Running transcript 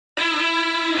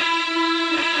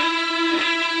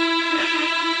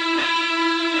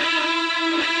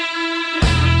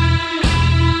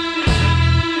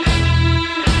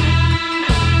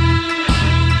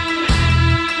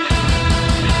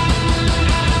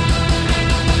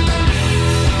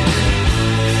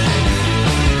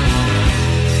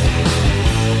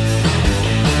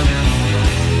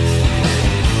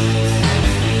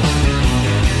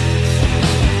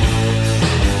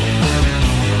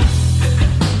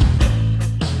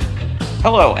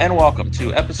Hello and welcome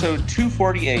to episode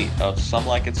 248 of Some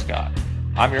Like It Scott.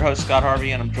 I'm your host, Scott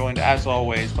Harvey, and I'm joined as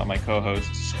always by my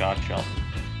co-host, Scott Shelton.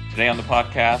 Today on the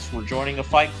podcast, we're joining a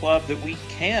fight club that we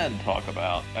can talk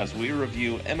about as we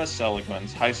review Emma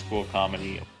Seligman's high school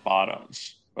comedy,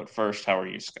 Bottoms. But first, how are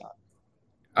you, Scott?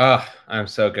 I'm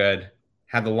so good.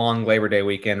 Had the long Labor Day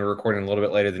weekend. We're recording a little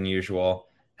bit later than usual.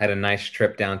 Had a nice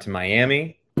trip down to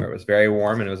Miami, where it was very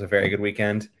warm and it was a very good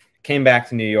weekend. Came back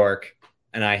to New York,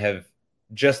 and I have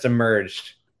just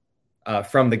emerged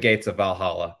from the gates of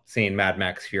Valhalla, seeing Mad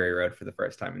Max Fury Road for the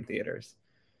first time in theaters.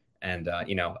 And,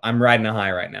 I'm riding a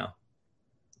high right now.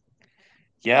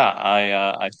 Yeah,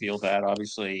 I feel that.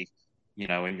 Obviously,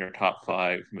 in your top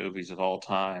 5 movies of all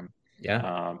time.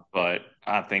 Yeah. But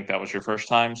I think that was your first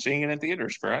time seeing it in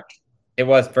theaters, correct? It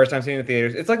was first time seeing it in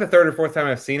theaters. It's like the third or fourth time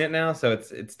I've seen it now, so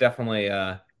it's definitely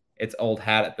it's old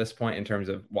hat at this point in terms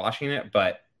of watching it.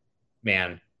 But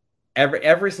man,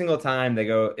 every single time they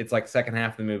go, it's like second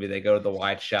half of the movie, they go to the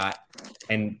wide shot,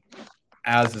 and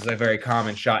as is a very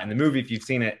common shot in the movie, if you've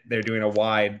seen it, they're doing a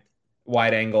wide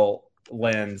angle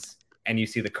lens, and you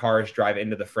see the cars drive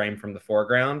into the frame from the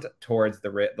foreground towards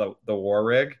the war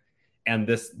rig, and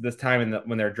this time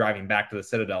when they're driving back to the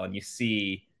Citadel, and you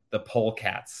see the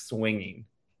polecats swinging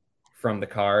from the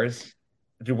cars.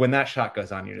 Dude, when that shot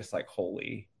goes on, you're just like,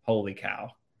 holy cow.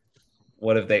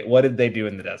 What did they do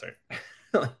in the desert?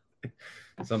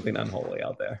 Something unholy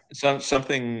out there.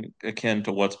 Something akin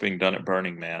to what's being done at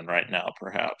Burning Man right now,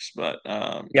 perhaps. But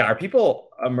yeah, are people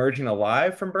emerging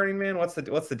alive from Burning Man? What's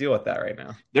the deal with that right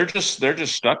now? They're just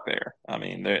stuck there. I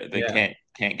mean, they Yeah.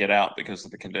 can't get out because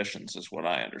of the conditions, is what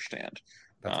I understand.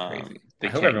 That's crazy. They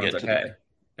I hope can't everyone's get to okay.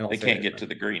 they can't get to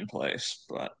the green place,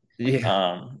 but Yeah,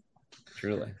 um,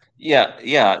 truly.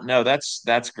 yeah, no,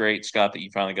 that's great, Scott, that you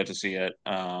finally got to see it.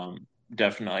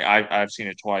 Definitely, I've seen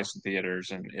it twice in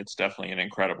theaters, and it's definitely an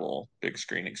incredible big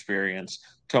screen experience.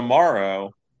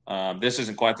 Tomorrow, this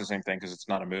isn't quite the same thing because it's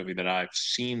not a movie that I've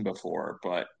seen before,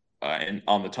 but and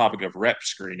on the topic of rep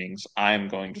screenings, I'm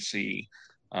going to see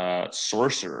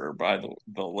Sorcerer by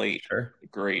the late Sure.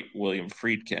 great William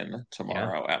Friedkin Yeah.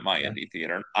 tomorrow at my Yeah. indie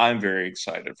theater. I'm very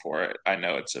excited for it. I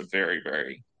know it's a very,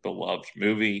 very beloved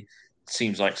movie. It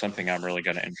seems like something I'm really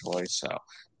going to enjoy. So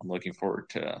I'm looking forward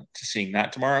to seeing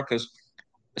that tomorrow because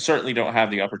I certainly don't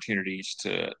have the opportunities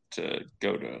to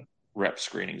go to rep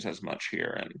screenings as much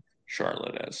here in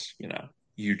Charlotte as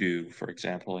you do, for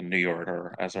example, in New York,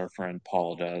 or as our friend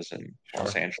Paul does in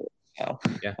Los Sure. Angeles. So,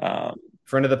 Yeah. um,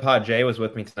 Friend of the pod, Jay, was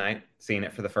with me tonight, seeing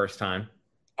it for the first time.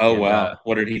 oh And wow,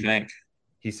 what did he think?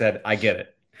 he said, I get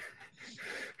it.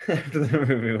 After the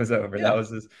movie was over. Yeah, That was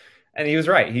his, and he was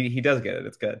right. He does get it.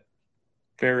 It's good.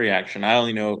 fair reaction. I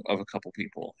only know of a couple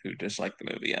people who dislike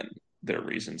the movie, and their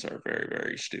reasons are very,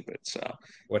 very stupid. So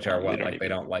Which are we what? don't Like they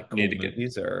even don't like need cool to get.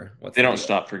 movies, or what's They the don't deal?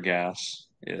 stop for gas.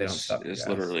 They don't Is stop for is gas.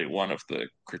 literally one of the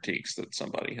critiques that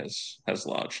somebody has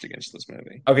lodged against this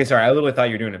movie. Okay, sorry. I literally thought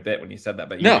you were doing a bit when you said that,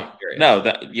 but you're being No, serious. no,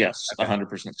 that yes, Okay.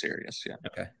 100% serious. Yeah,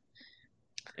 Okay.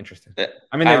 Interesting. That-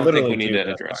 I mean, I they don't think we literally need do, to but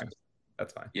that's address fine. it.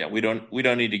 That's fine. Yeah, we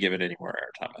don't need to give it any more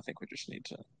airtime. I think we just need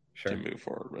to Sure. move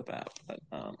forward with that.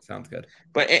 Sounds good.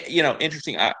 But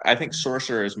interesting. I think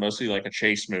Sorcerer is mostly like a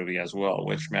chase movie as well,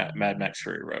 which Mad Max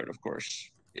Fury Road, of course,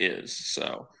 is.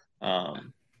 So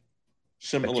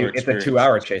similar It's a 2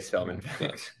 hour experiences chase film, in that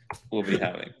fact. we'll be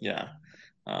having. Yeah,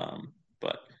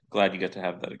 but glad you get to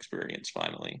have that experience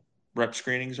finally. Rep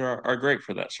screenings are great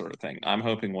for that sort of thing. I'm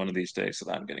hoping one of these days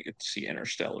that I'm going to get to see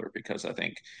Interstellar because I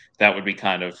think that would be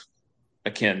kind of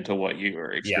akin to what you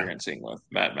are Yeah. experiencing with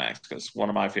Mad Max because one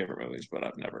of my favorite movies, but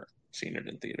I've never seen it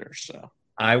in theaters. So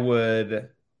I would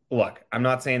look, I'm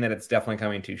not saying that it's definitely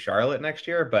coming to Charlotte next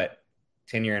year, but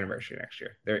 10-year anniversary next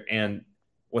year. There, and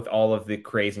with all of the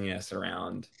craziness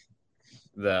around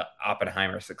the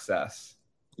Oppenheimer success,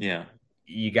 yeah,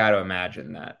 you got to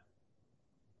imagine that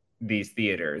these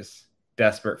theaters,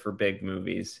 desperate for big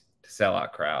movies to sell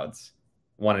out crowds,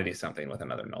 want to do something with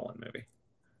another Nolan movie.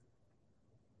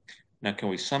 now can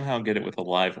we somehow get it with a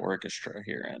live orchestra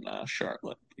here in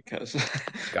Charlotte? Because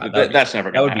God, that's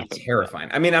never that going would to be happen. terrifying.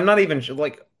 I mean, I'm not even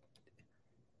like.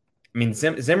 I mean,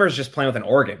 Zimmer's just playing with an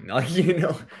organ. Like,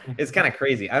 it's kind of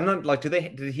crazy. I'm not like,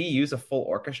 did he use a full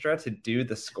orchestra to do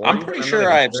the score? I'm Even? pretty I'm not sure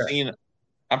even I've sure. seen.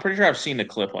 I'm pretty sure I've seen a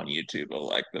clip on YouTube of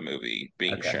like the movie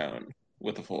being Okay. shown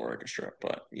with the full orchestra.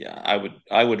 But yeah,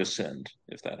 I would ascend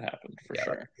if that happened for Yeah,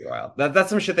 sure. wow. That's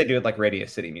some shit they do at like Radio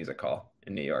City Music Hall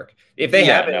in New York. If they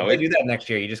have it, No, if they do that next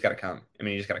year, you just got to come. I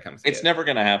mean, you just got to come see it's it. never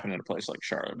going to happen in a place like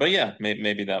Charlotte. But yeah,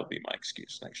 maybe that would be my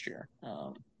excuse next year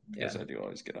because Yeah. I do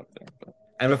always get up there. But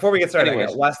And before we get started,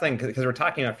 anyways, last thing, because we're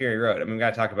talking about Fury Road. I mean, we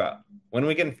got to talk about when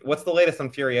we get. What's the latest on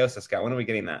Furiosa, Scott? When are we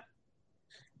getting that?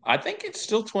 I think it's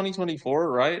still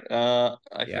 2024, right? I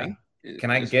Yeah. think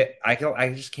Can I is it? get? I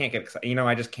just can't get excited.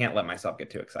 I just can't let myself get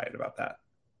too excited about that.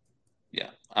 Yeah.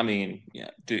 I mean, yeah.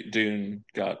 Dune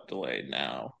got delayed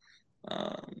now.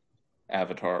 Um,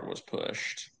 Avatar was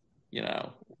pushed.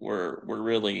 We're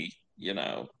really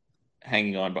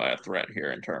hanging on by a thread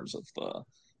here in terms of the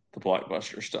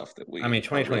blockbuster stuff that I mean, we are really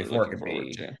 2024 looking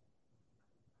forward to.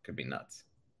 could be nuts.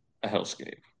 A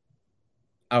Hellscape.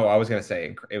 Oh, I was gonna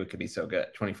say it could be so good.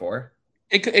 24.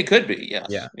 It could be, Yeah,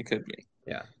 yes, it could be.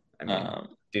 yeah. I mean,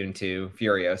 Um, Dune 2,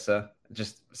 Furiosa,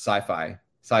 just sci-fi.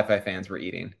 Sci-fi fans were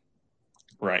eating.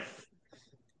 right.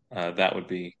 That would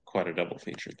be quite a double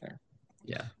feature there.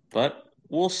 Yeah. But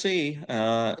we'll see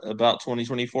about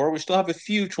 2024. We still have a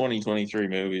few 2023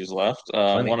 movies left.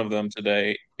 One Plenty. of them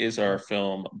today is our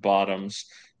film Bottoms,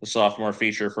 the sophomore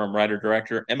feature from writer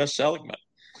director Emma Seligman.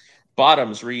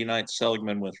 Bottoms reunites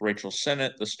Seligman with Rachel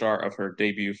Sennett, the star of her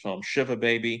debut film Shiva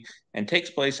Baby, and takes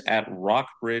place at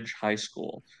Rockbridge High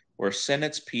School, where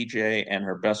Sennett's PJ and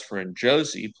her best friend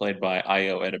Josie, played by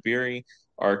Ayo Edebiri,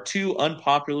 are two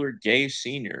unpopular gay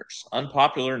seniors.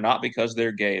 Unpopular not because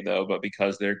they're gay, though, but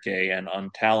because they're gay and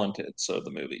untalented, so the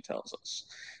movie tells us.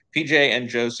 PJ and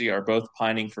Josie are both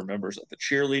pining for members of the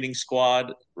cheerleading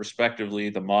squad, respectively,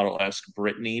 the model esque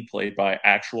Brittany, played by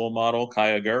actual model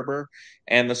Kaya Gerber,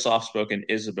 and the soft spoken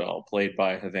Isabel, played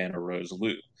by Havana Rose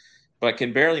Liu, but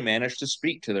can barely manage to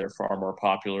speak to their far more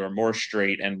popular, more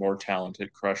straight, and more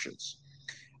talented crushes.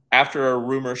 After a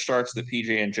rumor starts that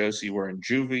PJ and Josie were in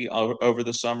juvie over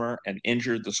the summer and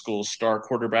injured the school's star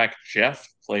quarterback, Jeff,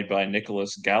 played by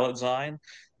Nicholas Galitzine,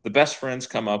 the best friends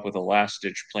come up with a last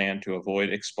ditch plan to avoid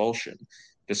expulsion,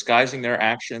 disguising their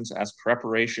actions as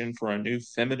preparation for a new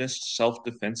feminist self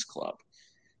defense club.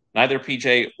 Neither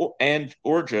PJ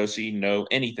or Josie know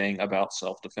anything about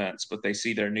self defense, but they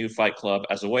see their new fight club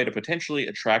as a way to potentially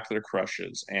attract their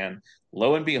crushes. And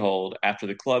lo and behold, after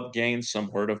the club gains some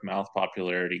word of mouth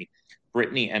popularity,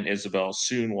 Brittany and Isabel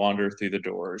soon wander through the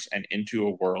doors and into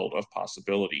a world of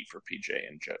possibility for PJ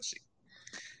and Josie.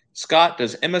 Scott,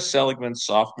 does Emma Seligman's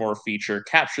sophomore feature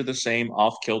capture the same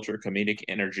off kilter comedic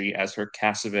energy as her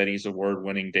Cassavetes award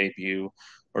winning debut,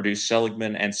 or do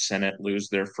Seligman and Sennett lose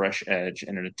their fresh edge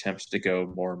in an attempt to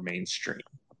go more mainstream?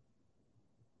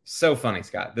 So funny,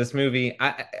 Scott. This movie,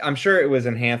 I'm sure it was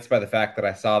enhanced by the fact that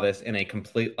I saw this in a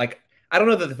complete, like, I don't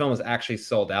know that the film was actually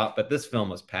sold out, but this film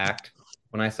was packed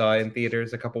when I saw it in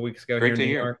theaters a couple weeks ago here Great in to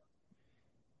New hear. York.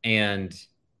 And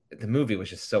the movie was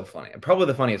just so funny. Probably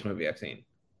the funniest movie I've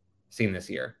seen this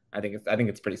year. I think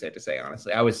it's pretty safe to say,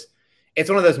 honestly. It's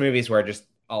one of those movies where just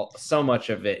so much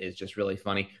of it is just really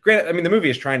funny. Granted, I mean, the movie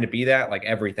is trying to be that, like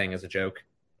everything is a joke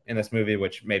in this movie,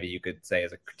 which maybe you could say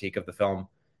is a critique of the film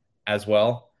as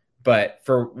well. But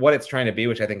for what it's trying to be,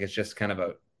 which I think is just kind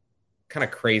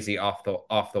of crazy off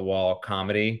the wall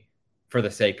comedy for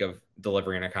the sake of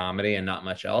delivering a comedy and not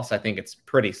much else, I think it's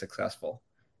pretty successful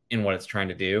in what it's trying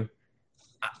to do.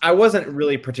 I wasn't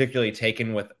really particularly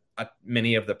taken with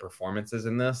many of the performances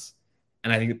in this,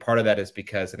 and I think part of that is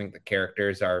because I think the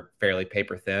characters are fairly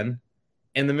paper thin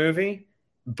in the movie.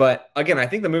 But again, I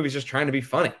think the movie's just trying to be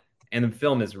funny, and the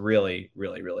film is really,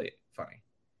 really, really funny.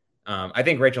 I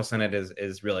think Rachel Sennett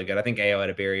is really good. I think Ayo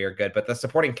Edebiri are good, but the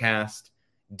supporting cast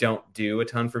don't do a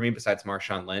ton for me besides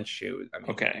Marshawn Lynch, who I mean,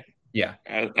 Okay. yeah.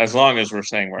 As long as we're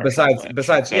saying Marshawn Lynch, accepting from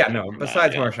that,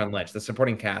 Besides yeah. Marshawn Lynch, the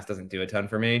supporting cast doesn't do a ton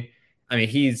for me. I mean,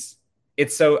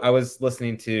 I was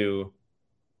listening to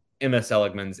Emma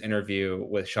Seligman's interview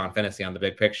with Sean Fennessy on The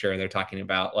Big Picture, and they're talking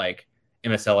about like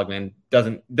Emma Seligman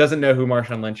doesn't know who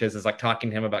Marshawn Lynch is like talking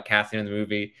to him about casting in the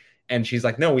movie, and she's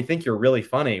like, "No, we think you're really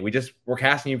funny. We're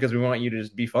casting you because we want you to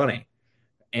just be funny."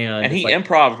 And And it's he like,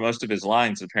 improv most of his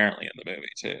lines apparently in the movie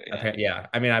too. Yeah. yeah,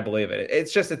 I mean, I believe it.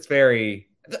 It's very.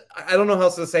 I don't know how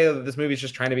else to say that this movie is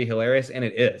just trying to be hilarious, and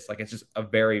it is. Like, it's just a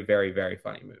very, very, very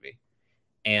funny movie,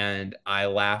 and I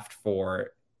laughed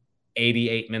for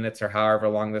 88 minutes or however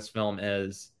long this film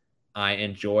is. I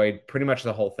enjoyed pretty much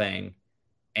the whole thing.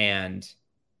 And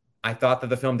I thought that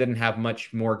the film didn't have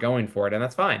much more going for it. And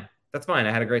that's fine. That's fine.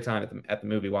 I had a great time at the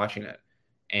movie watching it.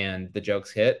 And the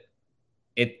jokes hit.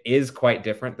 It is quite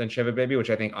different than Shiva Baby, which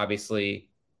I think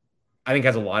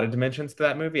has a lot of dimensions to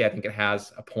that movie. I think it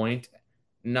has a point.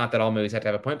 Not that all movies have to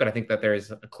have a point, but I think that there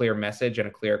is a clear message and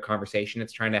a clear conversation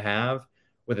it's trying to have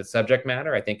with its subject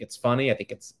matter. I think it's funny. I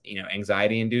think it's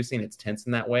anxiety inducing. It's tense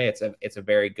in that way. It's a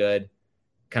very good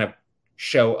kind of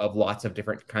show of lots of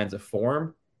different kinds of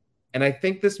form. And I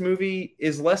think this movie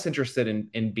is less interested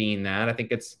in being that. I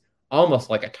think it's almost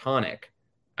like a tonic,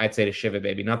 I'd say, to Shiva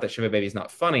Baby. Not that Shiva Baby is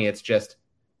not funny. It's just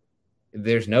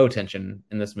there's no tension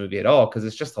in this movie at all because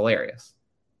it's just hilarious.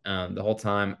 the whole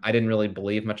time. I didn't really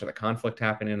believe much of the conflict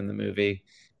happening in the movie.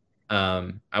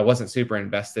 I wasn't super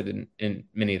invested in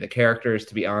many of the characters,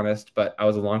 to be honest, but I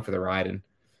was along for the ride and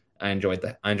I enjoyed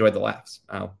the laughs.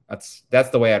 That's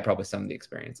the way I'd probably sum the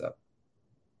experience up.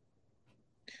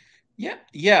 Yeah,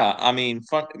 yeah. I mean,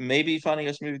 maybe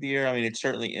funniest movie of the year. I mean, it's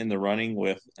certainly in the running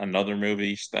with another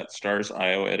movie that stars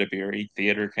Io Edebiri,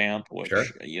 Theater Camp, which, Sure,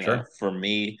 sure. for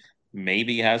me,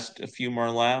 maybe has a few more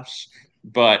laughs.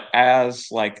 But as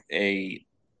like I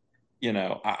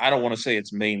don't want to say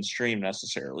it's mainstream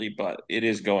necessarily, but it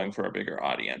is going for a bigger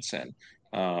audience, and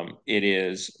it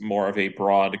is more of a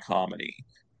broad comedy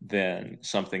than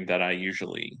something that I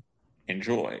usually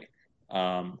enjoy.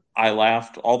 I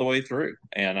laughed all the way through,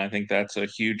 and I think that's a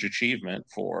huge achievement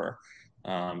for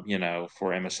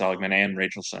Emma Seligman and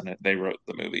Rachel Sennett. They wrote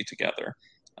the movie together,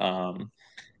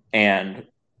 and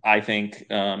I think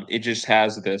it just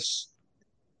has this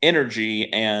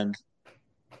energy and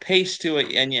pace to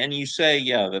it, and you say,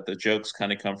 yeah, that the jokes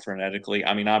kind of come frenetically.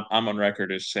 I mean, I'm on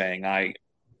record as saying I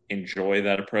enjoy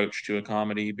that approach to a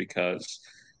comedy because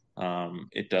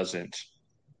it doesn't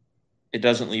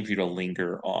leave you to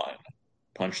linger on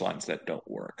punchlines that don't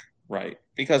work, right?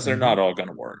 Because they're Hmm. not all going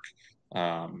to work.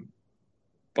 Um,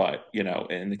 but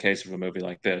in the case of a movie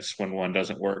like this, when one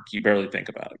doesn't work, you barely think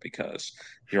about it because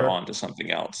you're Sure. on to something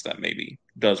else that maybe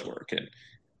does work. And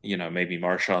maybe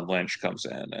Marshawn Lynch comes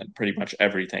in, and pretty much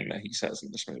everything that he says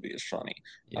in this movie is funny.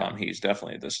 Yeah. He's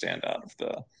definitely the standout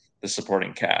of the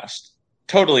supporting cast.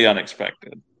 Totally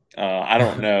unexpected. I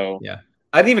don't know Yeah.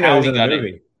 I didn't even know he how was he in the got it.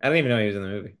 movie. I didn't even know he was in the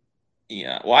movie.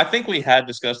 Yeah, well, I think we had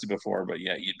discussed it before, but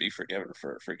yeah, you'd be forgiven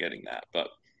for forgetting that. But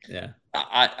Yeah.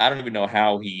 I don't even know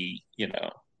how he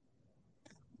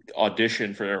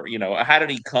auditioned for how did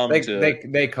he come They to. they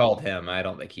they called him. I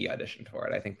don't think he auditioned for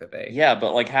it. I think that they Yeah,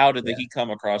 but like how did yeah. he come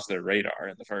across their radar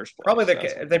in the first Probably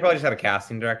place? That's they probably just had a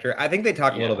casting director. I think they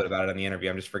talk a little yeah. bit about it in the interview.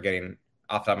 I'm just forgetting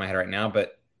off the top of my head right now,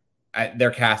 but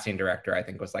their casting director I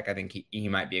think was like I think he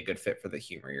might be a good fit for the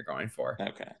humor you're going for.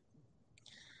 Okay.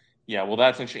 Yeah, well,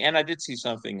 that's interesting. And I did see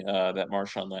something that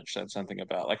Marshawn Lynch said something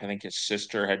about, like, I think his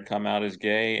sister had come out as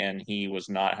gay, and he was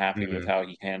not happy with Mm, how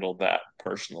he handled that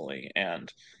personally,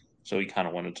 and so he kind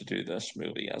of wanted to do this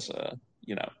movie as a,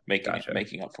 gotcha.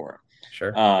 making up for it.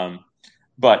 Sure.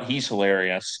 But he's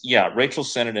hilarious. Yeah, Rachel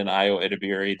Sennett and Io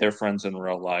Edebiri, they're friends in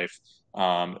real life.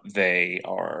 They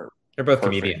are They're both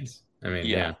perfect. comedians. I mean,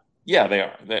 Yeah, yeah. yeah, they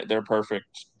are. They're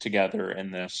perfect together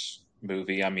in this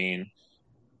movie. I mean,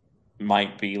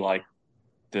 might be like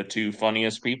the two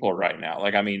funniest people right now.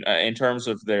 Like, I mean, in terms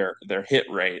of their hit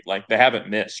rate, like they haven't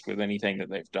missed with anything that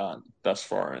they've done thus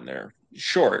far in their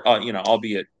short,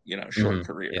 albeit short Yeah.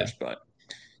 careers. But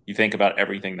you think about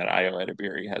everything that Io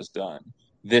Edebiri has done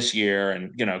this year,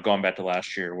 and going back to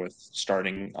last year with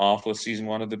starting off with season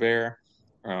one of The Bear,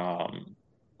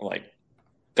 like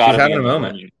got She's to be having a in the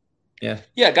moment. running. Yeah.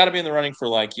 Yeah, got to be in the running for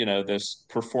like this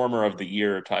performer of the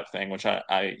year type thing, which I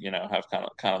have kind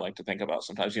of like to think about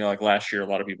sometimes. Like last year, a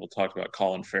lot of people talked about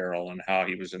Colin Farrell and how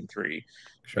he was in three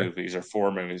Sure. movies or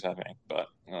four movies, I think, but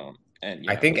and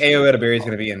I think was Ao really Edebiri is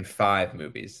going to solid. be in 5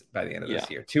 movies by the end of Yeah,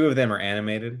 this year. 2 of them are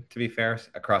animated, to be fair,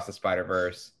 Across the Spider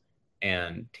Verse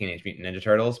and Teenage Mutant Ninja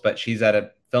Turtles. But she's at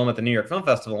a film at the New York Film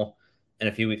Festival in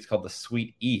a few weeks called The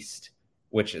Sweet East,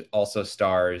 which also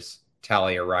stars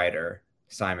Talia Ryder,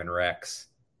 Simon Rex,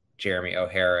 Jeremy O.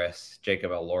 Harris,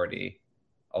 Jacob Elordi,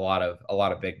 a lot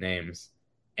of big names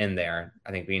in there.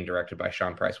 I think being directed by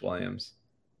Sean Price Williams,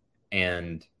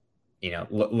 and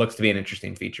looks to be an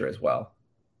interesting feature as well.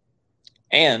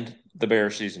 and The Bear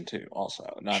season two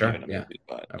also, not Sure, even a yeah, movie,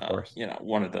 but of course.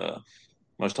 one of the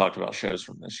most talked about shows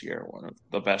from this year, one of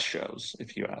the best shows,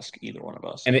 if you ask either one of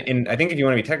us, I And think. and I But think if you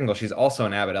want to be technical, she's also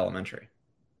in Abbott Elementary,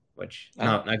 which oh,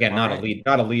 not again all right,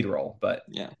 not a lead role, but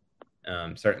yeah.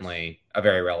 certainly a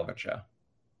very relevant show.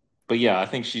 But yeah, I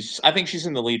think she's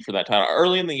in the lead for that title.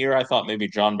 Early in the year, I thought maybe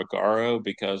John Bagaro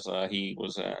because he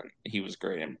was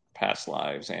great in Past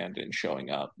Lives and in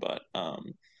Showing Up. But Oh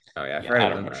yeah, I yeah, forgot he I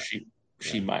was don't in know. that.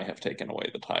 She Yeah, might have taken away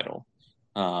the title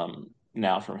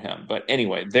now from him. But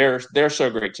anyway, they're so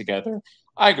great together.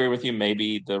 I agree with you.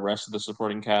 Maybe the rest of the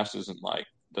supporting cast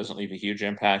doesn't leave a huge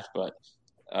impact, but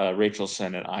Rachel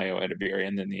Sennett, Io Edebiri,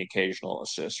 and then the occasional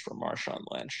assist from Marshawn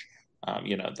Lynch.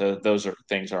 Those are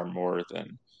things are more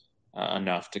than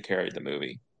enough to carry the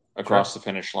movie across sure. the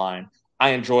finish line. I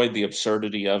enjoyed the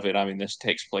absurdity of it. I mean, this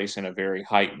takes place in a very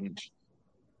heightened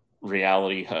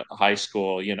reality high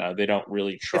school. They don't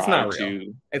really It's try not real.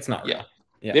 to, It's not yeah, real.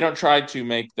 Yeah, they don't try to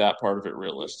make that part of it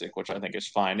realistic, which I think is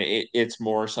fine. It's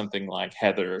more something like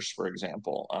Heather's, for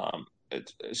example.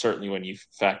 It's certainly when you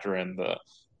factor in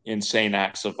insane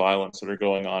acts of violence that are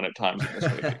going on at times in this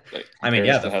movie, like I mean,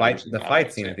 yeah, compares to Heather's and the fight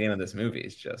Alex. scene at the end of this movie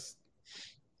is just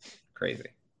crazy.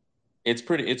 It's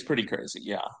pretty crazy,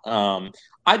 yeah.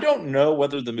 I don't know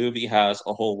whether the movie has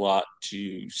a whole lot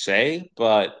to say,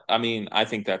 but I mean, I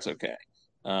think that's okay.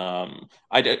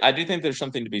 I do think there's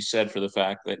something to be said for the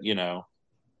fact that, you know,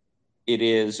 it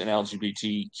is an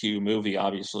LGBTQ movie,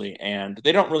 obviously, and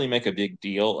they don't really make a big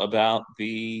deal about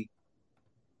the,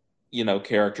 you know,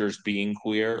 characters being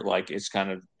queer. Like it's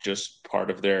kind of just part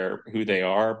of their who they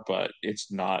are, but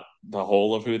it's not the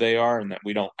whole of who they are, and that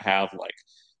we don't have like,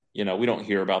 you know, we don't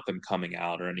hear about them coming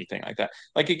out or anything like that.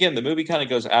 Like again, the movie kind of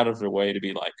goes out of their way to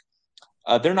be like,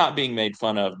 they're not being made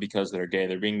fun of because they're gay.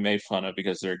 They're being made fun of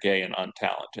because they're gay and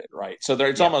untalented, right? So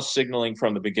it's Yeah. almost signaling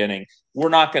from the beginning, we're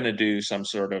not going to do some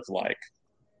sort of like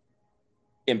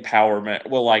empowerment.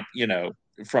 Well, like, you know,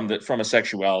 from a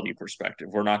sexuality perspective,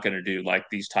 we're not going to do like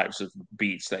these types of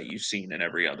beats that you've seen in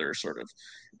every other sort of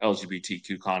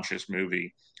LGBTQ conscious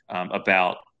movie,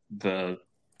 about the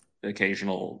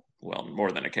occasional, well,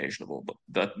 more than occasional,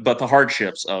 but the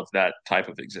hardships of that type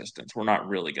of existence. We're not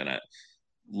really going to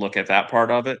look at that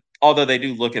part of it, although they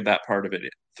do look at that part of it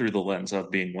through the lens of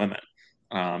being women,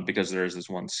 because there is this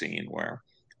one scene where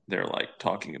they're like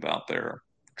talking about their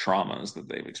traumas that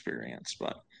they've experienced,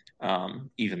 but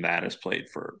even that is played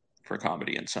for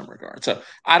comedy in some regard. So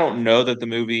I don't know that the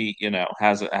movie, you know,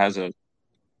 has a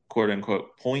quote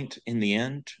unquote point in the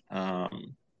end. I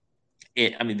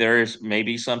mean, there is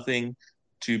maybe something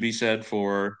to be said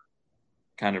for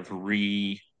kind of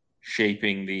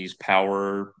reshaping these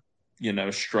power, you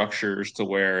know, structures to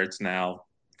where it's now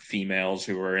females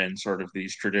who are in sort of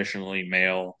these traditionally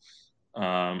male,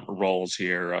 roles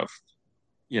here of,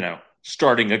 you know,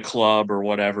 starting a club or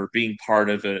whatever, being part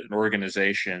of an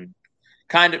organization,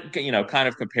 kind of, you know, kind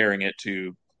of comparing it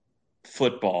to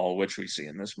football, which we see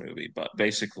in this movie, but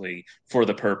basically for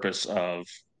the purpose of,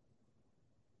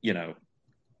 you know,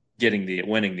 getting the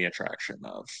winning the attraction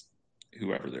of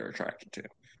whoever they're attracted to,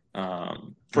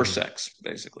 for Hmm. sex,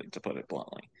 basically, to put it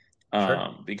bluntly,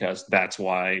 Sure. because that's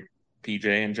why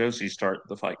PJ and Josie start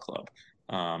the Fight Club,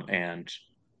 and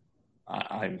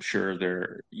I'm sure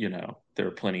there, you know, there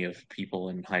are plenty of people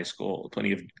in high school,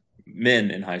 plenty of men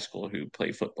in high school who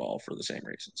play football for the same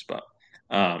reasons, but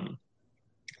um,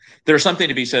 there's something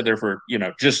to be said there for, you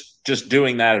know, just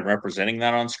doing that and representing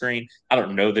that on screen. I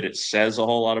don't know that it says a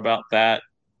whole lot about that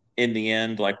in the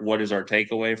end, like what is our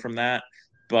takeaway from that?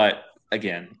 But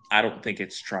again, I don't think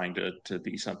it's trying to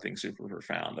be something super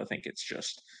profound. I think it's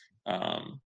just,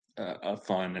 a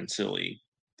fun and silly,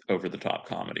 over the top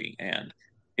comedy, and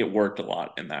it worked a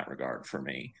lot in that regard for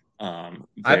me. I'd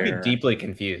be There, deeply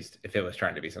confused if it was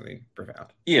trying to be something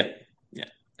profound. yeah, yeah,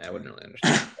 I wouldn't really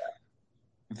understand.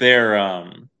 there,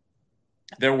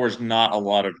 there was not a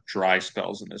lot of dry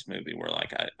spells in this movie where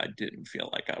like I didn't feel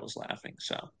like I was laughing.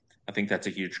 So I think that's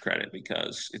a huge credit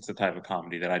because it's the type of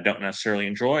comedy that I don't necessarily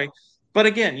enjoy. But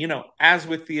again, you know, as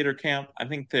with theater camp, I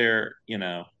think they're, you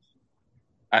know,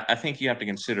 I think you have to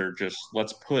consider just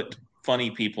let's put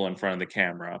funny people in front of the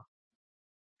camera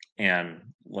and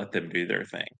let them do their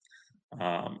thing.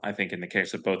 I think in the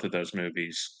case of both of those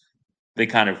movies, they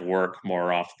kind of work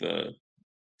more off the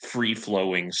free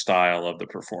flowing style of the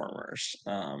performers,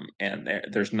 and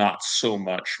there's not so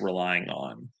much relying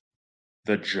on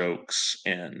the jokes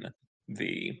in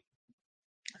the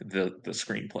the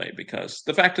screenplay, because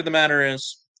the fact of the matter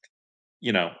is,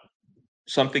 you know,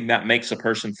 something that makes a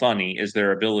person funny is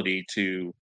their ability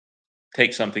to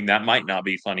take something that might not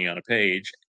be funny on a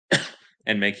page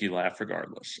and make you laugh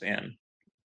regardless. And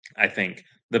I think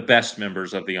the best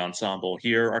members of the ensemble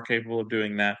here are capable of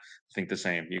doing that. I think the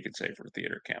same you could say for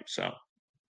theater camp. So,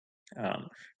 Um,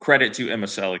 credit to Emma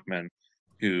Seligman,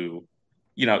 who,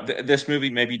 you know, this movie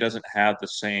maybe doesn't have the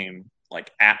same like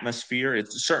atmosphere.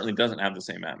 It certainly doesn't have the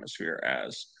same atmosphere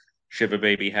as Shiva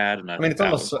Baby had, and I I mean, think it's that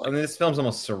almost. was I like, mean, this film's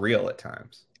almost surreal at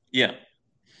times. yeah,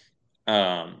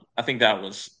 I think that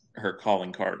was her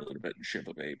calling card a little bit in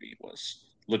Shiva Baby was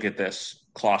look at this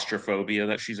claustrophobia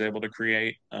that she's able to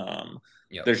create.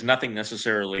 Yep. There's nothing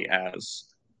necessarily as,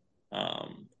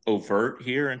 overt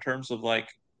here in terms of like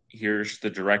here's the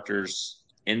director's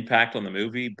impact on the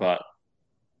movie, but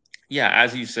yeah,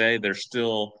 as you say, there's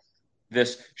still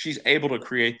this. She's able to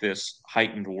create this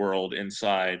heightened world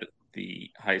inside the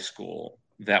high school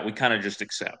that we kind of just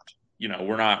accept. You know,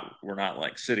 we're not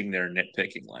like sitting there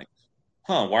nitpicking like,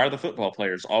 huh, why are the football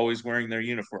players always wearing their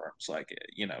uniforms? Like,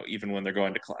 you know, even when they're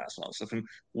going to class and all this stuff. And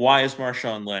why is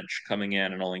Marshawn Lynch coming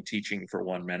in and only teaching for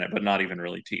 1 minute, but not even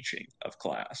really teaching of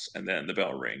class? And then the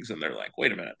bell rings and they're like,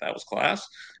 wait a minute, that was class.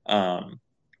 Um,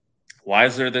 why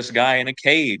is there this guy in a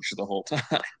cage the whole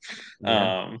time?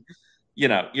 Yeah.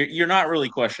 You're not really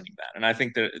questioning that. And I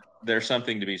think that there's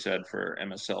something to be said for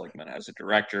Emma Seligman as a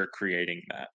director creating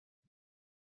that,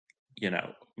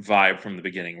 vibe from the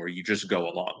beginning where you just go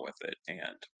along with it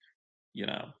and, you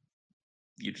know,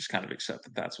 you just kind of accept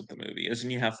that that's what the movie is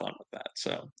and you have fun with that.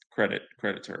 So credit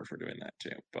to her for doing that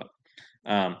too.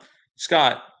 But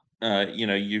Scott,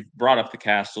 you've brought up the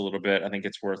cast a little bit. I think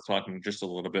it's worth talking just a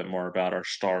little bit more about our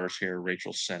stars here,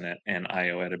 Rachel Sennett and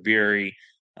Ayo Edebiri.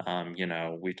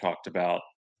 We talked about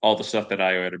all the stuff that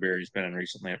Ayo Edebiri's been in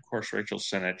recently. Of course, Rachel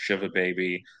Sennett, Shiva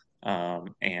Baby,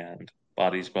 and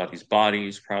Bodies, Bodies,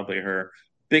 Bodies, probably her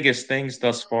biggest things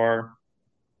thus far.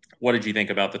 What did you think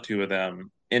about the two of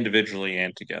them individually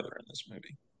and together in this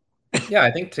movie? Yeah,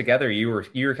 I think together you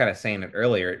were kind of saying it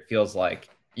earlier. It feels like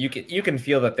you can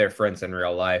feel that they're friends in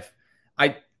real life.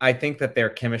 I think that their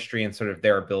chemistry and sort of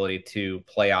their ability to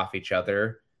play off each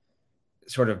other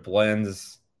sort of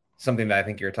blends something that I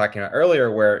think you were talking about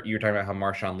earlier, where you were talking about how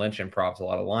Marshawn Lynch improvs a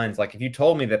lot of lines. Like if you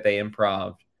told me that they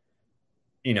improv,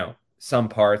 some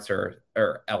parts or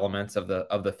elements of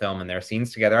the film and their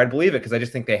scenes together, I'd believe it because I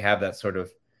just think they have that sort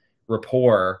of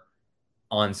rapport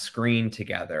on screen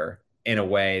together in a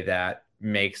way that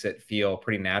makes it feel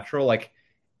pretty natural. Like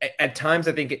at times,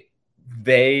 I think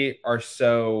they are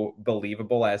so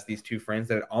believable as these two friends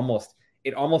that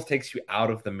it almost takes you out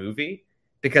of the movie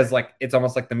because like it's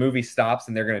almost like the movie stops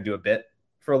and they're going to do a bit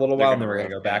for a little They're while and gonna then we're going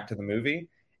rip, to go yeah. back to the movie.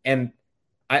 And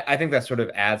I think that sort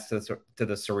of adds to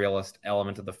the surrealist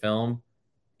element of the film.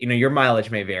 Your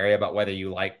mileage may vary about whether you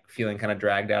like feeling kind of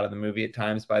dragged out of the movie at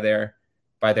times by their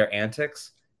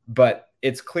antics, but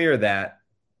it's clear that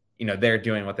they're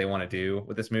doing what they want to do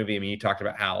with this movie. I mean, you talked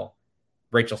about how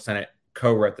Rachel Sennett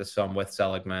co-wrote this film with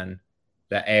Seligman,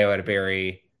 that Ayo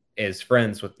Edebiri is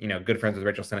friends with, good friends with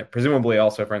Rachel Sennett, presumably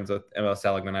also friends with Emma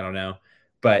Seligman. I don't know,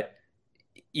 but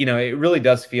it really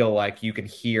does feel like you can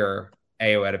hear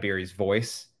Ayo Edebiri's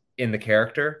voice in the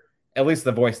character, at least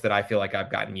the voice that I feel like I've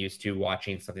gotten used to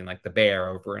watching something like The Bear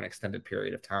over an extended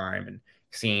period of time and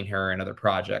seeing her in other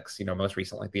projects, most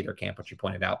recently Theater Camp, which you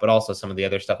pointed out, but also some of the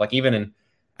other stuff, like even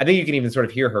I think you can even sort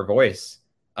of hear her voice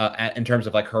in terms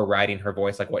of like her writing her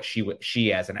voice, like what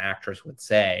she as an actress would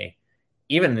say.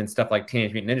 Even in stuff like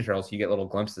Teenage Mutant Ninja Turtles, you get little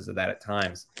glimpses of that at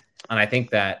times. And I think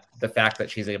that the fact that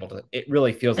she's able to, it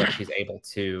really feels like she's able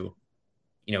to,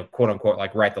 quote unquote,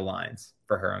 like write the lines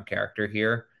for her own character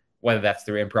here, whether that's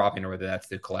through improv or whether that's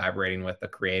through collaborating with the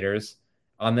creators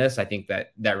on this. I think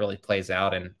that really plays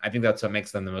out. And I think that's what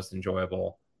makes them the most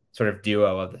enjoyable sort of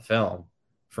duo of the film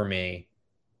for me.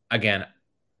 Again,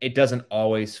 it doesn't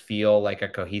always feel like a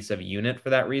cohesive unit for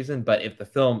that reason. But if the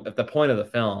point of the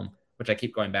film, which I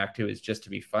keep going back to, is just to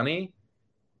be funny,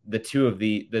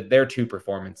 their two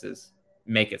performances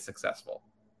make it successful.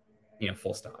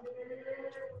 Full stop.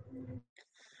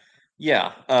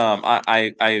 Yeah,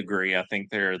 I agree. I think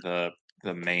they're the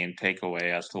main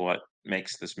takeaway as to what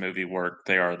makes this movie work.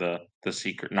 They are the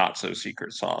secret, not so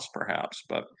secret sauce, perhaps.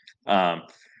 But um,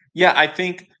 yeah, I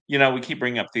think we keep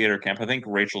bringing up Theater Camp. I think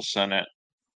Rachel Sennett,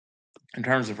 in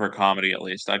terms of her comedy, at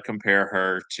least, I'd compare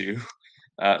her to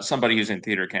somebody who's in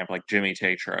Theater Camp, like Jimmy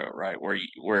Tatro, right? Where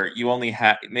you only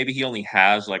have maybe he only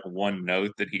has like one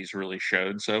note that he's really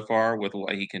showed so far with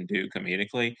what he can do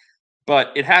comedically,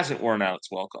 but it hasn't worn out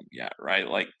its welcome yet, right?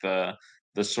 Like the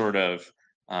sort of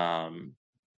um,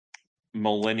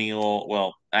 millennial,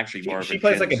 well, actually more She, of a she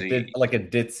plays like Gen a Z, like a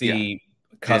yeah, ditzy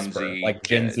Gen cusper, Z, like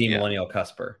Gen Z yeah, millennial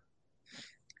cusper.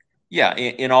 yeah,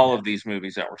 in all Yeah, of these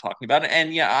movies that we're talking about,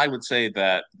 and yeah, I would say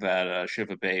that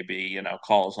Shiva Baby,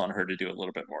 calls on her to do a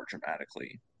little bit more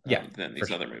dramatically yeah, than for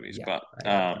these other sure. movies, Yeah, but I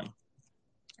agree with that.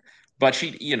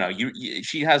 she,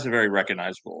 she has a very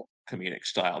recognizable comedic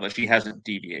style that she hasn't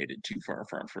deviated too far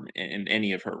from in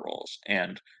any of her roles,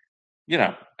 and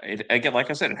again, like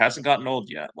I said, it hasn't gotten old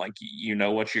yet. Like you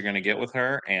know what you're going to get with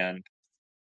her, and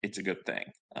it's a good thing.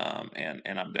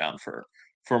 And I'm down for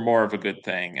more of a good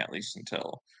thing, at least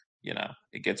until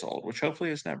it gets old, which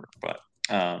hopefully is never. But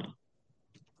um,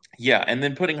 yeah, and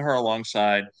then putting her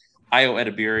alongside Io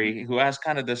Edebiri, who has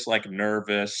kind of this like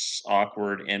nervous,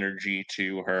 awkward energy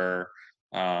to her,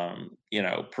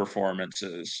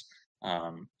 performances.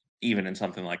 Um, Even in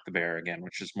something like The Bear again,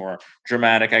 which is more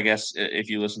dramatic, I guess. If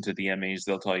you listen to the Emmys,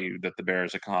 they'll tell you that The Bear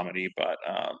is a comedy, but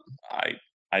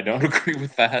I don't agree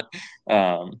with that.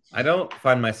 Um, I don't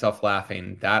find myself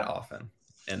laughing that often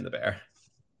in The Bear.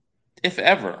 if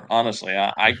ever, honestly,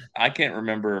 I can't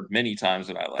remember many times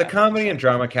that I The laughed at the comedy and film.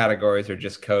 drama categories are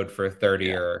just code for 30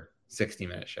 Yeah, or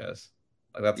 60-minute shows.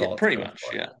 Like that's yeah, all it's pretty code much.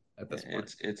 for Yeah, at this point.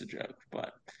 it's a joke,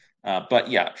 but. But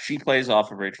yeah, she plays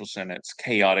off of Rachel Sennett's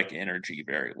chaotic energy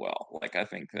very well. Like I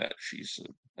think that she's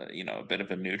a bit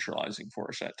of a neutralizing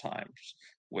force at times,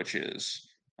 which is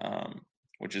um,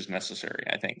 which is necessary,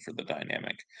 I think, for the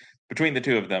dynamic between the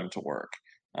two of them to work.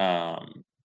 Um,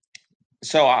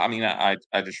 so I mean, I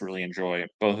just really enjoy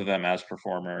both of them as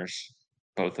performers,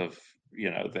 both of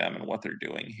them and what they're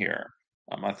doing here.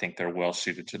 I think they're well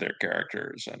suited to their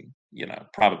characters, and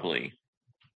probably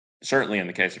certainly in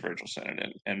the case of Rachel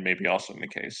Sennett, and maybe also in the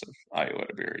case of Ayo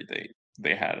Edebiri,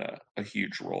 they had a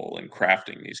huge role in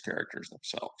crafting these characters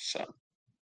themselves, so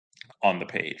on the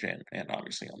page and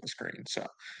obviously on the screen. So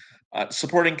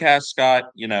supporting cast, Scott,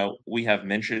 we have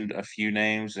mentioned a few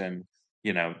names, and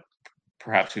you know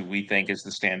perhaps who we think is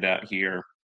the standout here.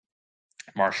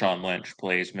 Marshawn Lynch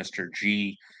plays Mr.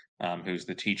 G, who's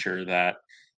the teacher that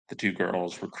the two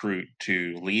girls recruit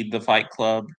to lead the fight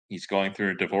club. He's going through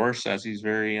a divorce, as he's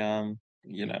very,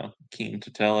 keen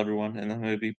to tell everyone in the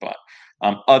movie. But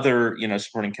other,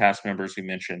 supporting cast members we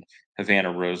mentioned, Havana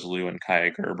Rosalou and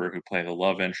Kaya Gerber, who play the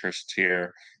love interests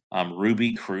here.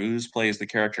 Ruby Cruz plays the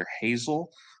character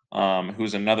Hazel,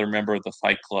 who's another member of the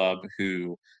fight club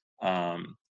who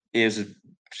is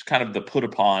kind of the put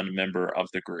upon member of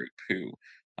the group who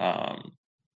um,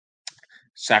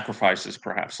 sacrifices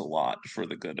perhaps a lot for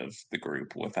the good of the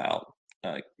group without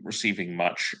receiving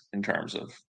much in terms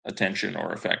of attention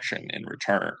or affection in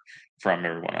return from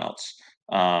everyone else.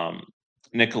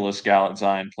 Nicholas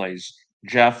Galitzine plays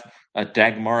Jeff.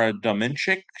 Dagmara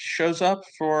Dominchik shows up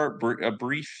for a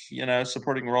brief,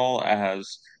 supporting role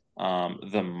as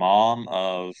the mom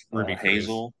of Ruby Cruz.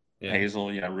 Hazel. Yeah.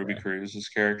 Hazel, yeah, Ruby Yeah. Cruz's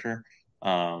character.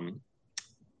 Um,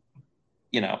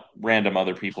 random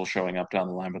other people showing up down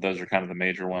the line, but those are kind of the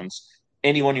major ones.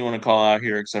 Anyone you want to call out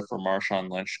here except for Marshawn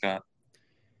Lynch, Scott?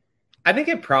 I think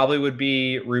it probably would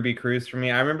be Ruby Cruz for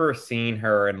me. I remember seeing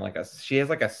her in she has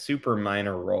like a super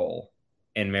minor role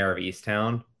in Mayor of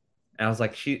Easttown. And I was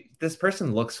like, this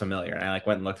person looks familiar. And I like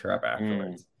went and looked her up Mm.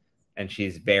 afterwards. And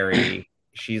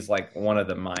she's like one of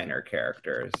the minor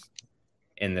characters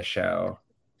in the show.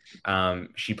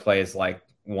 She plays like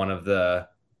one of the,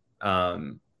 I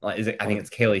think it's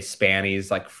Kaylee Spanny's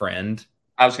like friend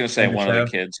I was going to say in the one of the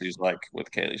show. kids who's like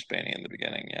with Kaylee Spaney in the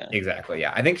beginning. Yeah. Exactly.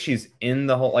 Yeah. I think she's in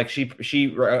the whole she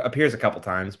appears a couple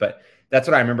times, but that's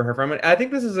what I remember her from. And I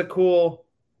think this is a cool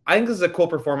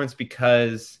performance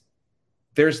because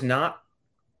there's not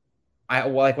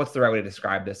what's the right way to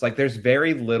describe this? Like there's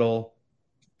very little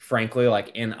frankly like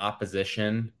in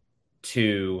opposition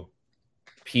to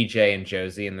PJ and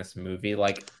Josie in this movie.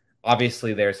 Like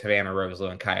obviously there's Havana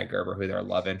Rosalou and Kaya Gerber who are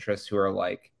love interests who are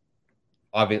like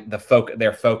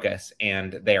their focus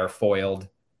and they are foiled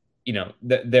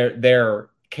their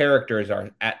characters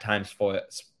are at times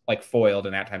foiled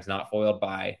and at times not foiled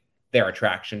by their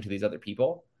attraction to these other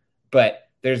people. But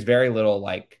there's very little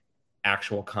like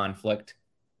actual conflict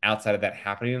outside of that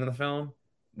happening in the film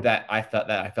that I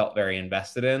felt very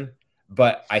invested in.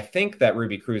 But I think that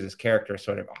Ruby Cruz's character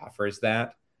sort of offers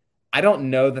that. I don't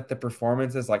know that the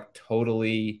performance is like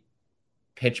totally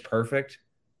pitch perfect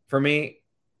for me.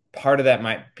 Part of that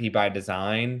might be by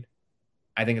design.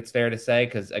 I think it's fair to say,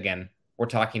 because again, we're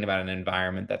talking about an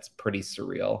environment that's pretty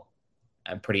surreal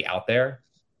and pretty out there.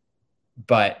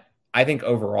 But I think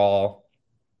overall,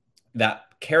 that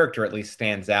character at least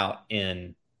stands out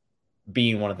in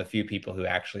being one of the few people who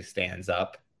actually stands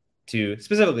up to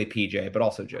specifically PJ, but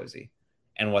also Josie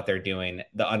and what they're doing,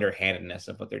 the underhandedness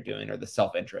of what they're doing, or the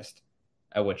self interest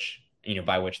at which,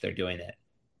 by which they're doing it.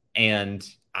 And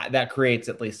that creates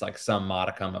at least like some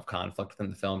modicum of conflict within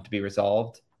the film to be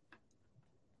resolved.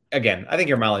 Again, I think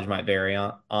your mileage might vary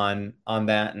on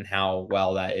that and how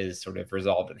well that is sort of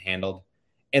resolved and handled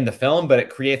in the film, but it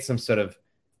creates some sort of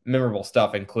memorable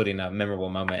stuff, including a memorable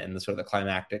moment in the sort of the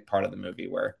climactic part of the movie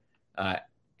where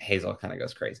Hazel kind of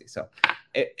goes crazy. So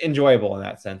enjoyable in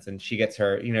that sense. And she gets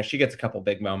a couple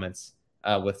big moments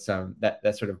with some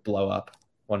that sort of blow up,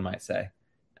 one might say,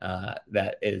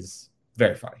 that is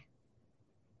very funny.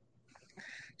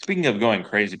 Speaking of going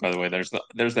crazy, by the way, there's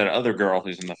that other girl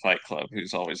who's in the Fight Club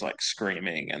who's always like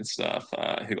screaming and stuff.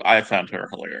 Who I found her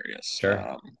hilarious.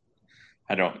 Sure.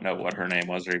 I don't know what her name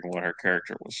was or even what her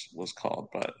character was called,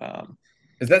 but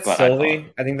Is that I thought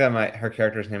Sylvie? I think her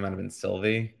character's name might have been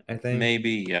Sylvie, I think.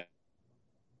 maybe yeah.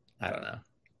 I don't know.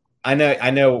 I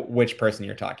know which person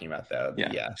you're talking about though.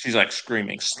 Yeah, Yeah. she's like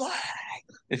screaming slag.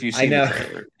 If you I see the know.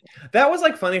 trailer, That was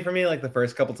like funny for me like the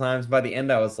first couple times. By the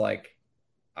end I was like,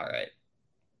 all right.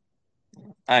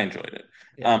 I enjoyed it.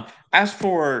 Yeah. As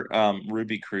for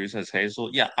Ruby Cruz as Hazel,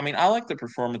 yeah, I mean, I like the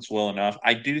performance well enough.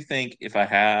 I do think if I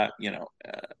had,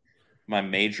 my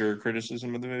major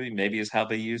criticism of the movie maybe is how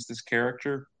they use this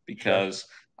character. Sure. because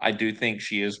I do think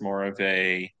she is more of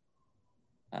a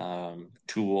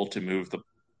tool to move the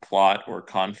plot or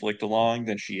conflict along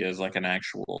than she is like an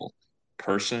actual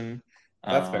person.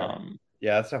 That's fair. Um,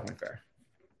 Yeah, that's definitely fair.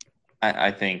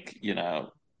 I think,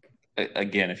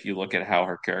 again, if you look at how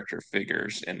her character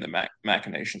figures in the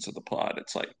machinations of the plot,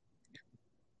 it's like,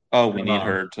 oh, we Her need mom.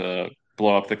 her to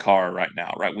blow up the car right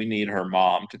now, right? We need her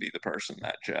mom to be the person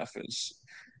that Jeff is.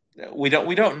 We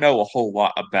don't know a whole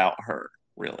lot about her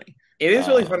really. It is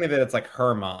really Um, funny that it's like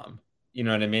her mom. You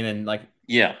know what I mean? And like,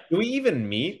 yeah, do we even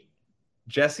meet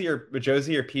Jesse or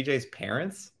Josie or PJ's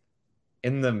parents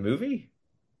in the movie?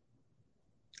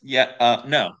 yeah,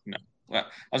 no, no. Well,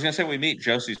 I was gonna say we meet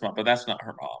Josie's mom, but that's not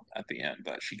her mom at the end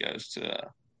that she goes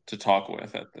to talk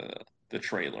with at the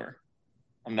trailer.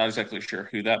 I'm not exactly sure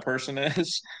who that person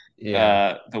is,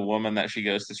 Yeah. the woman that she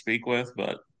goes to speak with,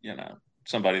 but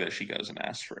somebody that she goes and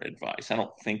asks for advice. I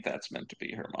don't think that's meant to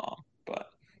be her mom, but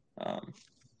um,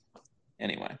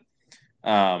 anyway,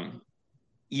 um,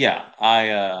 yeah,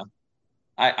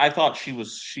 I thought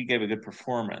she gave a good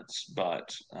performance,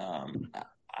 but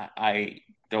I I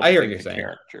don't hear what think you're saying.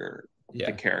 the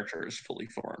Yeah. character is fully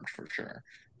formed for sure.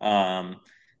 Um,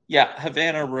 yeah,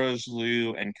 Havana Rose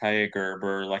Liu and Kaya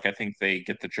Gerber, like I think they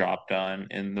get the job done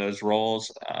in those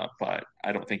roles, but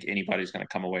I don't think anybody's going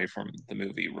to come away from the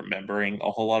movie remembering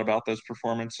a whole lot about those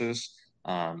performances,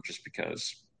 just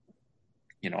because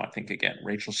I think again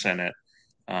Rachel Sennett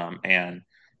and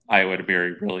Iowa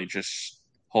DeBerry really just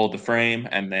hold the frame,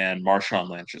 and then Marshawn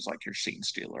Lynch is like your scene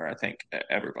stealer. I think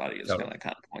everybody is going Totally. to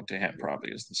kind of point to him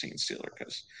probably as the scene stealer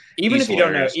because Even he's if you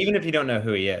don't know, hilarious. even if you don't know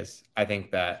who he is, I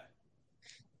think that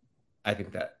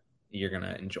you're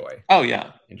gonna Oh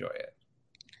yeah, enjoy it.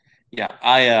 yeah.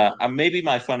 I maybe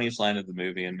my funniest line of the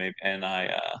movie, and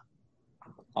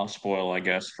I'll spoil, I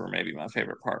guess, for maybe my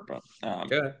favorite part, but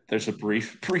Good. there's a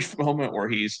brief brief moment where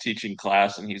he's teaching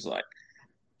class, and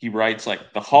he writes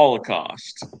like the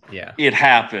Holocaust. Yeah. It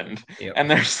happened, Yep. and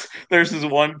there's this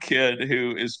one kid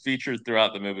who is featured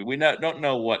throughout the movie. We don't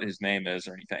know what his name is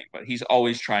or anything, but he's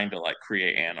always trying to like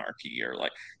create anarchy or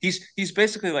like he's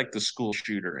basically like the school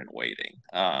shooter in waiting.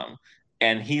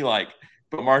 And he like,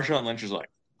 but Marshawn Lynch is like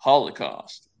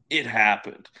Holocaust. It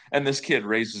happened, and this kid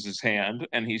raises his hand,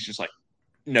 and he's just like,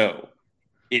 no,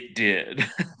 it did,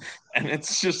 and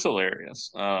it's just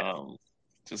hilarious.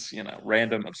 Just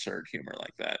random absurd humor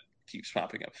like that keeps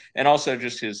popping up, and also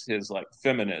just his like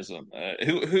feminism.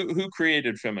 Who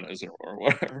created feminism or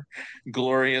whatever?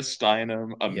 Gloria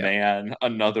Steinem, a Yep. man,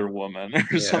 another woman, or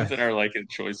Yeah. something, are like in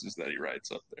choices that he writes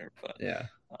up there. But Yeah.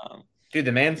 um, Dude,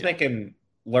 the man's yeah, making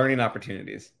learning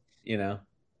opportunities, you know,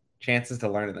 chances to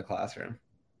learn in the classroom.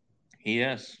 he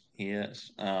is.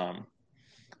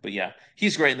 But yeah,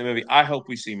 he's great in the movie. I hope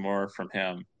we see more from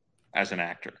him as an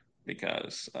actor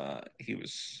because he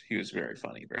was very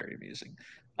funny, very amusing.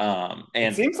 It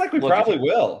And seems like we look, probably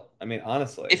will. I mean,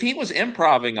 honestly. if he was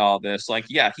improving all this, like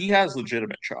yeah, he has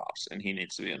legitimate chops, and he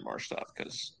needs to be in more stuff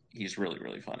because he's really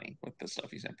really funny with the stuff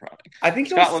he's improving. I think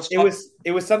it Scott, was let's it talk. was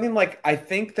it was something like I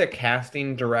think the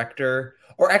casting director,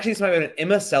 or actually it's might have been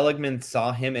Emma Seligman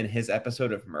saw him in his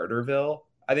episode of Murderville.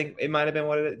 I think it might have been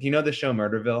what it is. Do you know the show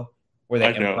Murderville? Where they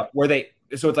I know.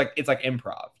 so it's like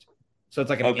improv. So it's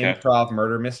like an Okay. improv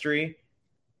murder mystery.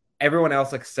 Everyone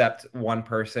else except one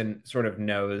person sort of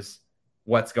knows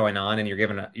what's going on, and you're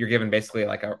given basically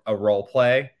like a role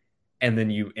play, and then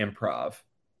you improv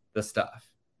the stuff.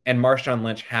 And Marshawn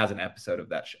Lynch has an episode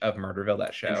of of Murderville,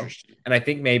 that show, Interesting. and I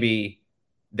think maybe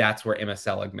that's where Emma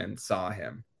Seligman saw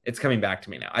him. It's coming back to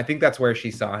me now. I think that's where she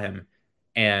saw him,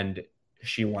 and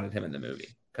she wanted him in the movie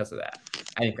because of that.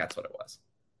 I think that's what it was.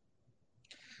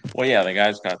 Well, yeah, the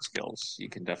guy's got skills. You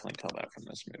can definitely tell that from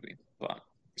this movie. But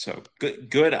so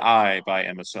good eye by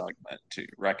Emma Seligman to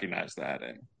recognize that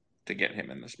and to get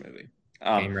him in this movie.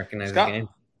 Game recognizes Scott, game.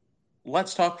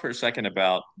 let's talk for a second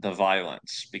about the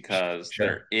violence because Sure,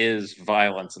 there is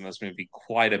violence in this movie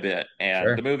quite a bit, and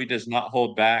the sure, movie does not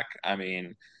hold back. I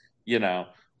mean, you know,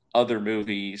 other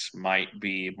movies might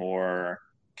be more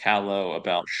callow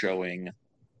about showing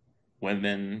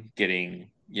women getting,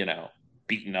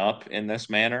 beaten up in this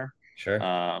manner. sure.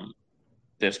 Um,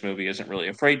 this movie isn't really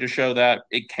afraid to show that.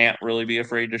 It can't really be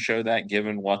afraid to show that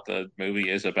given what the movie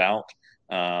is about.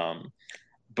 Um,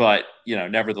 but,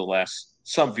 nevertheless,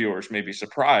 some viewers may be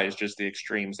surprised just the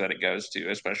extremes that it goes to,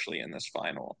 especially in this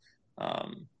final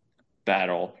um,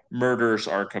 battle. Murders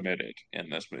are committed in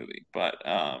this movie. But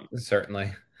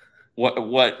Certainly.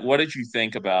 what did you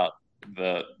think about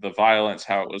the violence,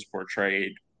 how it was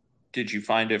portrayed? Did you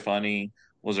find it funny?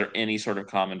 Was there any sort of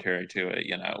commentary to it?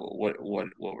 What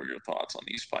were your thoughts on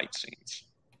these fight scenes?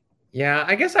 Yeah,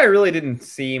 I guess I really didn't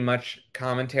see much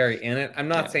commentary in it. I'm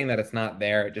not Yeah. saying that it's not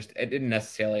there. It didn't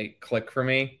necessarily click for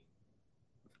me.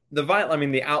 I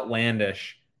mean, the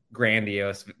outlandish,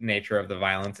 grandiose nature of the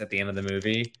violence at the end of the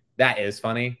movie, that is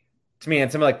funny to me.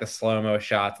 And some of like the slow mo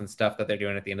shots and stuff that they're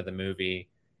doing at the end of the movie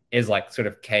is like sort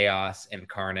of chaos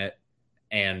incarnate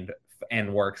and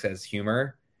works as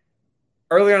humor.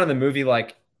 Earlier on in the movie,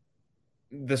 like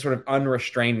the sort of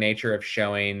unrestrained nature of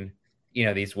showing,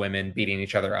 these women beating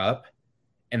each other up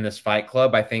in this fight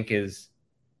club, I think is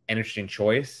an interesting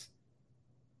choice.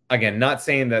 Again, not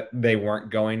saying that they weren't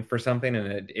going for something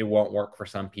and it won't work for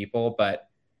some people, but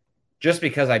just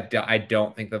because I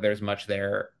don't think that there's much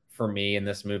there for me in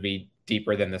this movie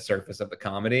deeper than the surface of the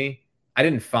comedy, I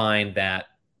didn't find that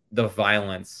the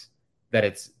violence that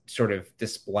it's sort of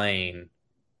displaying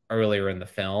earlier in the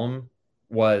film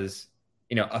was,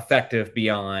 effective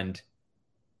beyond,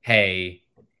 hey,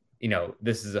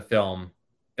 this is a film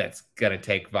that's going to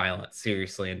take violence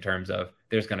seriously in terms of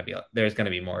there's going to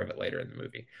be more of it later in the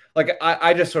movie. Like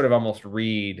I just sort of almost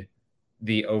read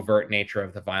the overt nature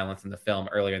of the violence in the film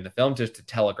earlier in the film just to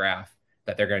telegraph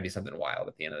that they're going to do something wild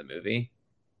at the end of the movie.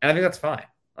 And I think that's fine.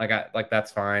 Like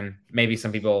that's fine. Maybe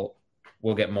some people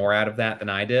will get more out of that than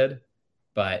I did,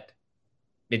 but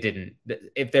it didn't.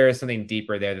 If there is something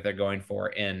deeper there that they're going for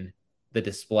in the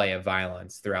display of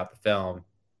violence throughout the film,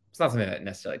 it's not something that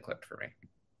necessarily clicked for me.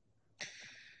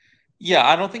 Yeah,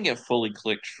 I don't think it fully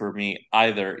clicked for me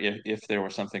either if there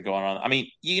was something going on. I mean,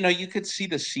 you could see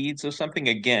the seeds of something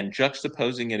again,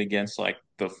 juxtaposing it against like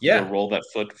the Yeah, role that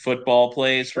football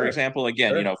plays, for sure, example.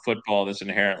 Again, sure, football, this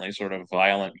inherently sort of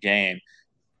violent game,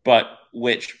 but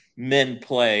which men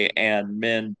play and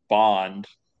men bond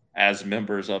as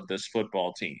members of this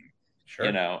football team,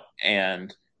 sure.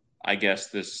 and I guess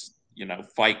this,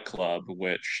 fight club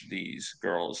which these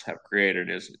girls have created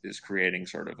is creating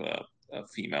sort of a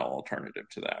female alternative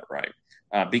to that, right?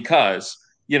 Because,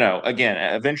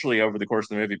 again, eventually over the course of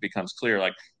the movie it becomes clear,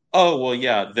 like, oh, well,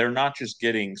 yeah, they're not just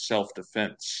getting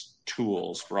self-defense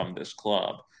tools from this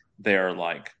club. They're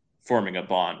like forming a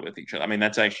bond with each other. I mean,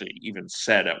 that's actually even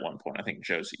said at one point. I think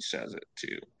Josie says it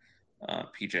to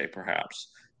PJ,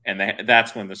 perhaps. And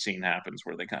that's when the scene happens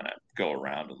where they kind of go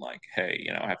around and like, hey,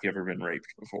 have you ever been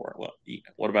raped before? Well,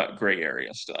 what about gray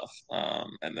area stuff?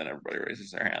 And then everybody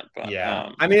raises their hand. But Yeah,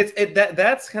 I mean,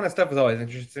 that's kind of stuff is always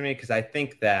interesting to me because I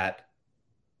think that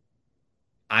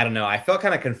I don't know. I felt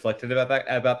kind of conflicted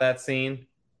about that scene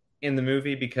in the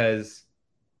movie because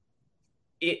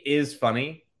it is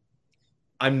funny.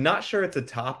 I'm not sure it's a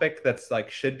topic that's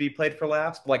like should be played for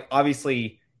laughs. But like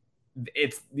obviously,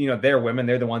 it's they're women.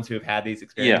 They're the ones who have had these yeah,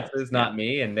 experiences, yeah, not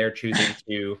me, and they're choosing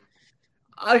to.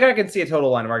 Like I can see a total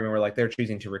line of argument where like they're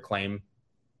choosing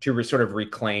to sort of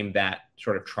reclaim that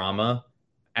sort of trauma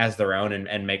as their own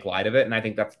and make light of it. And I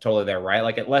think that's totally their right.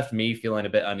 Like it left me feeling a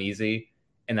bit uneasy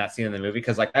in that scene in the movie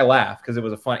because like I laughed because it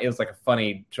was like a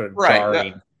funny sort of right.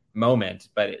 jarring moment,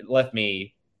 but it left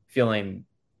me feeling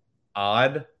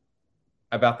odd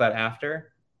about that after.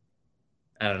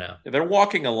 I don't know. They're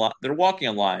walking a lot. They're walking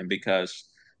a line because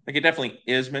like it definitely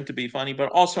is meant to be funny, but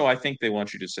also I think they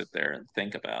want you to sit there and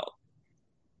think about,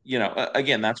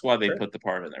 again, that's why they Sure. put the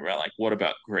part in there, right? Like, what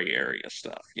about gray area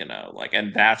stuff, like,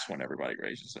 and that's when everybody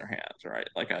raises their hands, right?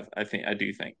 Like, I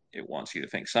do think it wants you to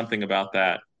think something about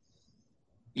that.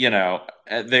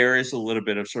 There is a little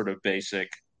bit of sort of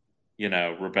basic,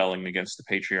 rebelling against the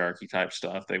patriarchy type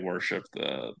stuff. They worship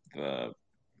the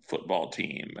football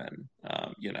team, and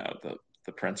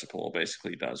the principal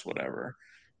basically does whatever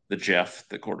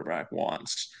the quarterback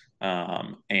wants,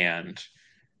 and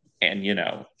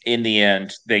in the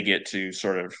end they get to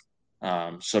sort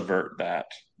of subvert that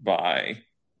by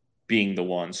being the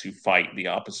ones who fight the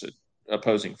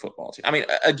opposing football team. I mean,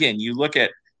 again, you look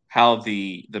at how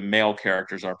the male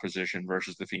characters are positioned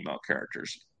versus the female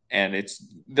characters, and it's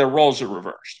their roles are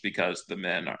reversed because the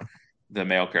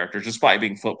male characters, despite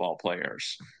being football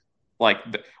players, like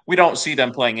we don't see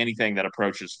them playing anything that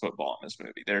approaches football in this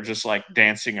movie. They're just like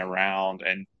dancing around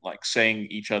and like saying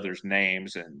each other's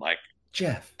names and like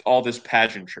Jeff. all this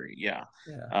pageantry. Yeah.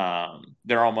 Yeah.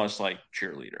 They're almost like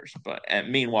cheerleaders. But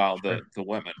and meanwhile, Sure. the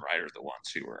women, right, are the ones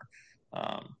who are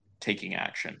taking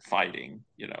action, fighting,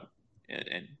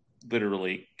 and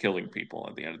literally killing people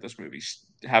at the end of this movie,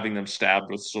 having them stabbed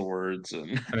with swords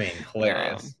and I mean,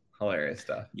 um, hilarious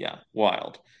stuff. yeah,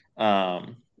 wild.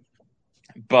 Um,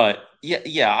 but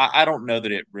yeah, I don't know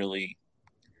that it really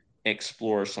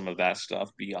explores some of that stuff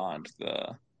beyond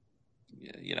the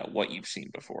what you've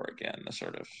seen before, again, the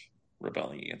sort of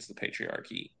rebelling against the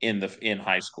patriarchy in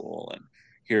high school, and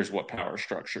here's what power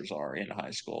structures are in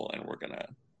high school, and we're going to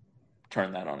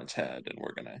turn that on its head, and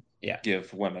we're going to Yeah,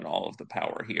 give women all of the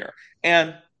power here.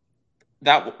 And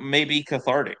that may be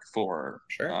cathartic for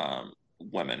sure.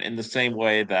 women in the same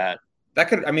way that That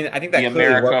could, I mean, I think the that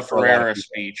clearly America works for a lot of Ferrera people.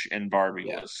 speech in Barbie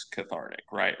Yeah, was cathartic,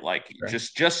 right? Like sure.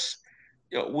 just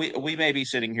we may be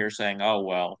sitting here saying, oh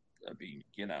well, I mean,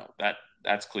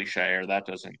 that's cliche, or that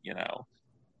doesn't,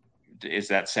 is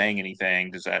that saying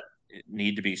anything? Does that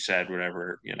need to be said?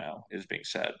 Whatever is being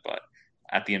said, but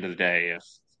at the end of the day,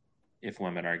 if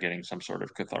women are getting some sort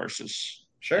of catharsis and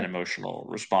Sure. emotional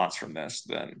response from this,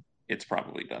 then it's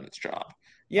probably done its job.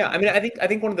 Yeah, I mean, I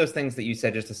think one of those things that you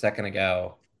said just a second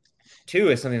ago too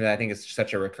is something that I think is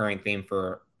such a recurring theme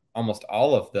for almost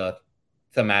all of the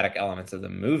thematic elements of the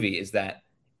movie is that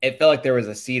it felt like there was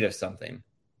a seed of something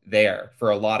there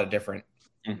for a lot of different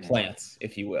Mhm. plants,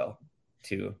 if you will,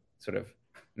 to sort of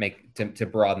make to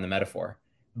broaden the metaphor.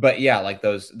 But yeah, like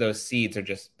those seeds are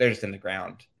they're just in the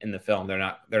ground in the film. They're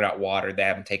not watered. They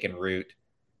haven't taken root.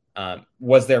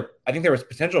 Was there? I think there was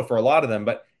potential for a lot of them,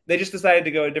 but they just decided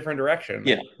to go a different direction,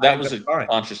 Yeah, and I that think was that's a fine.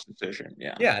 conscious decision.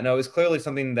 Yeah. Yeah, no, it was clearly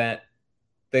something that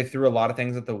they threw a lot of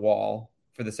things at the wall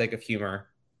for the sake of humor.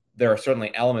 There are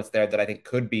certainly elements there that I think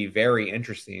could be very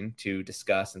interesting to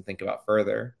discuss and think about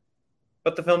further.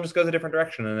 But the film just goes a different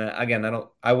direction. And again,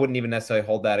 I wouldn't even necessarily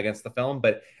hold that against the film,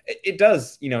 but it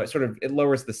does, it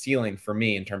lowers the ceiling for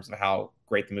me in terms of how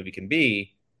great the movie can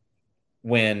be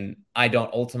when I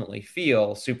don't ultimately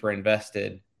feel super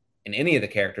invested in any of the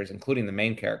characters, including the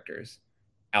main characters,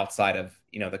 outside of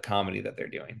the comedy that they're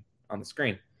doing on the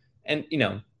screen. And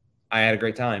I had a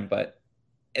great time, but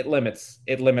it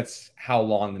limits how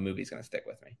long the movie's going to stick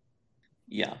with me.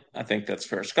 Yeah, I think that's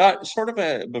fair. Scott,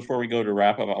 before we go to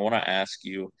wrap up, I want to ask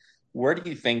you, where do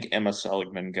you think Emma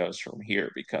Seligman goes from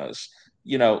here? Because,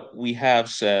 we have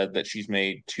said that she's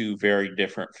made two very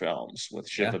different films with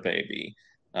Yeah, Shiva Baby,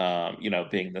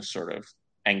 being this sort of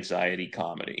anxiety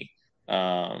comedy,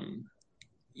 um,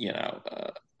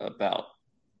 about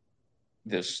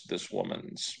this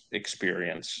woman's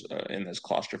experience in this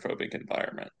claustrophobic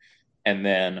environment. And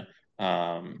then,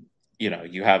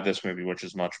 you have this movie, which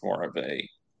is much more of a,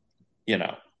 you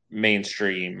know,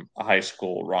 mainstream high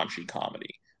school raunchy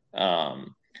comedy.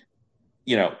 Um,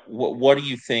 what do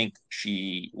you think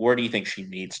where do you think she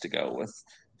needs to go with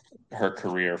her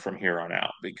career from here on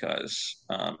out? Because,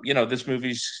 this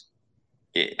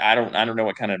I don't know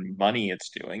what kind of money it's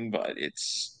doing, but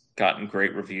it's gotten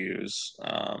great reviews,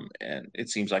 and it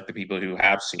seems like the people who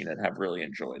have seen it have really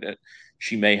enjoyed it.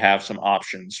 She may have some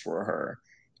options for her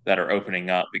that are opening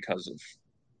up because of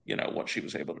what she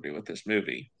was able to do with this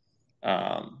movie.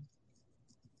 Um,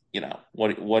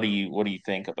 what do you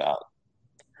think about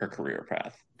her career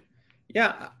path?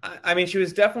 yeah. I mean, she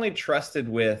was definitely trusted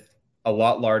with a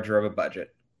lot larger of a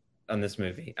budget on this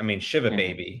movie. I mean, Shiva Hmm.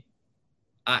 Baby.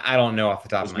 I don't know off the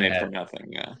top of Was my made head, for nothing.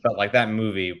 Yeah. but like that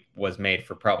movie was made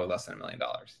for probably less than $1 million.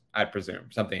 I'd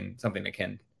presume something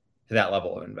akin to that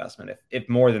level of investment. If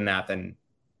more than that, then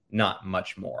not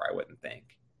much more. I wouldn't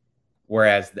think.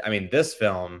 Whereas, I mean, this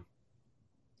film,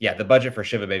 yeah, the budget for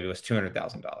Shiva Baby was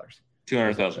 $200,000. Two hundred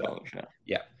Was what thousand dollars. Yeah.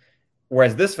 yeah.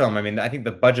 Whereas this film, I mean, I think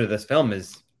the budget of this film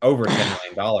is over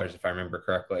 $10 million, if I remember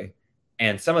correctly.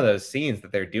 And some of those scenes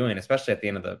that they're doing, especially at the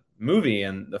end of the movie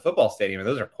and the football stadium,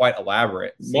 those are quite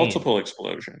elaborate scenes. Multiple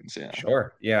explosions. Yeah.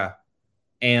 Sure, yeah.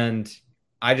 And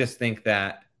I just think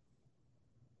that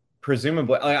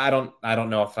presumably, I don't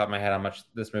know off the top of my head how much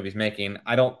this movie's making.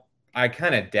 I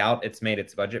kind of doubt it's made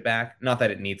its budget back. Not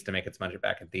that it needs to make its budget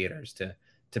back in theaters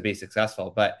to be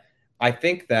successful, but I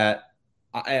think that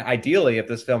ideally, if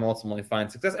this film ultimately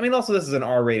finds success, I mean, also this is an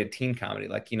R-rated teen comedy.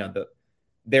 Like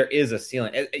there is a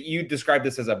ceiling. You described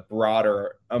this as a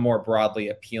more broadly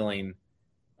appealing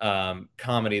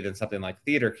comedy than something like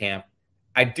Theater Camp.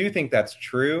 I do think that's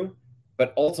true,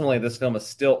 but ultimately, this film is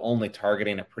still only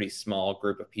targeting a pretty small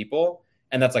group of people,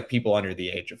 and that's like people under the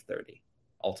age of 30.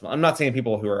 Ultimately, I'm not saying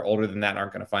people who are older than that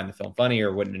aren't going to find the film funny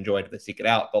or wouldn't enjoy it if they seek it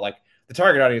out, but like the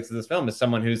target audience of this film is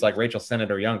someone who's like Rachel Sennett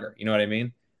or younger. You know what I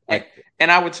mean? And, Like,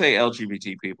 and I would say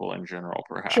LGBT people in general,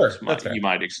 perhaps, sure, that's you fair.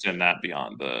 might extend that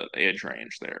beyond the age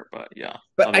range there. But yeah,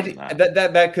 But other than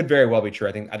that, that could very well be true.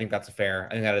 I think that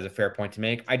is a fair point to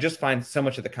make. I just find so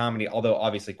much of the comedy, although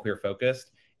obviously queer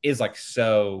focused, is like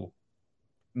so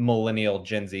millennial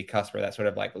Gen Z customer, that sort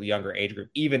of like younger age group.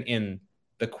 Even in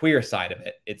the queer side of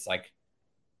it, it's like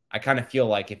I kind of feel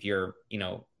like if you're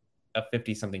a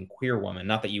 50 something queer woman,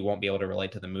 not that you won't be able to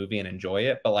relate to the movie and enjoy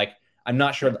it, but like I'm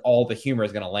not sure sure. that all the humor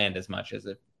is going to land as much as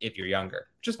if you're younger,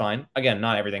 which is fine. Again,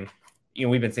 not everything.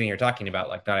 We've been sitting here talking about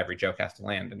like not every joke has to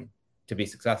land and to be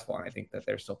successful, and I think that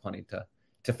there's still plenty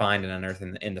to find and unearth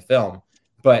in the film.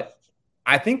 But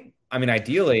I think, I mean,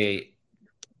 ideally,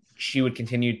 she would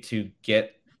continue to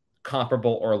get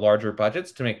comparable or larger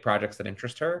budgets to make projects that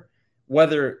interest her.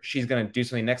 Whether she's going to do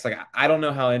something next, like I don't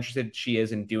know how interested she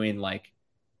is in doing like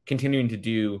continuing to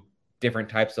do different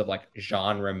types of like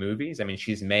genre movies. I mean,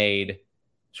 she's made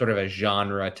sort of a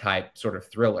genre type sort of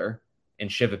thriller in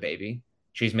Shiva Baby.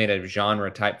 She's made a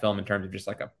genre type film in terms of just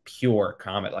like a pure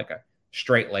comedy, like a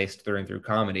straight laced through and through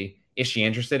comedy. Is she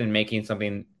interested in making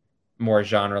something more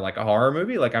genre like a horror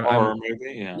movie? Like horror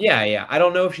movie, yeah. I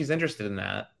don't know if she's interested in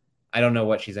that. I don't know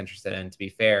what she's interested in, to be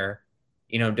fair.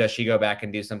 Does she go back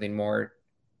and do something more,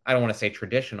 I don't want to say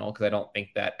traditional, because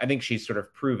I think she's sort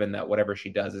of proven that whatever she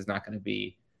does is not going to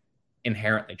be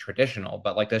inherently traditional,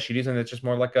 but like, does she do something that's just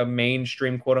more like a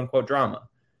mainstream quote unquote drama?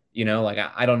 Like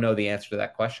I don't know the answer to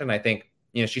that question. I think,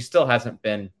 she still hasn't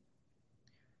been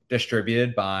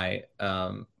distributed by,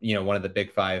 one of the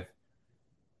big five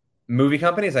movie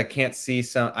companies. I can't see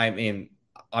I mean,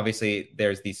 obviously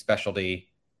there's these specialty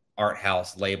art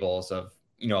house labels of,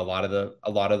 a lot of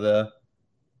the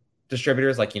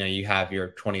distributors, like, you have your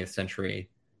 20th century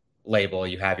label,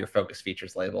 you have your Focus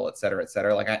Features label, et cetera, et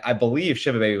cetera. Like I believe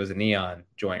Shiva Baby was a Neon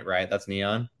joint, right? That's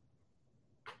Neon.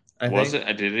 Was it?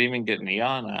 Did it even get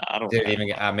Neon? I don't Did know. it even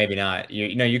get, maybe not.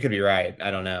 You could be right.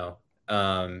 I don't know.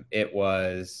 It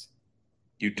was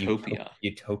Utopia.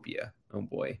 Utopia. Oh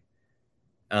boy.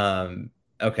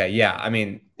 Okay, yeah. I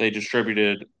mean, they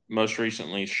distributed most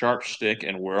recently Sharp Stick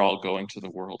and We're All Going to the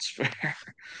World's Fair.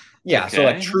 Yeah, okay. So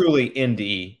like truly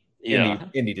indie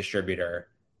distributor.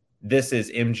 This is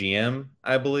MGM,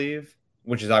 I believe,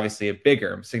 which is obviously a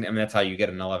bigger. I mean, that's how you get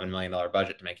an $11 million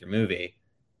budget to make your movie.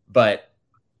 But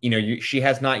she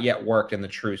has not yet worked in the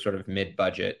true sort of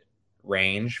mid-budget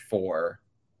range for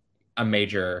a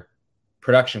major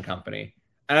production company.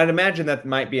 And I'd imagine that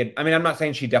might be I mean, I'm not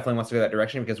saying she definitely wants to go that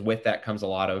direction, because with that comes a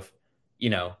lot of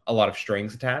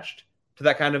strings attached to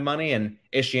that kind of money. And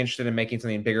is she interested in making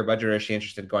something bigger budget, or is she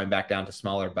interested in going back down to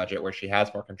smaller budget where she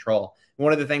has more control? And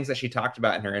one of the things that she talked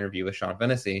about in her interview with Sean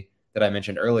Fennessy that I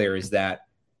mentioned earlier is that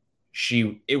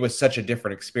it was such a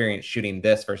different experience shooting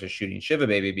this versus shooting Shiva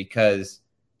Baby, because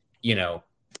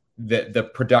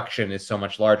the production is so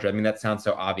much larger. I mean, that sounds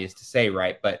so obvious to say,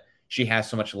 right? But she has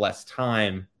so much less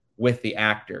time with the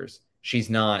actors. She's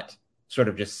not sort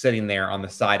of just sitting there on the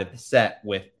side of the set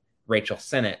with Rachel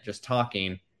Sennett just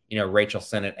talking. Rachel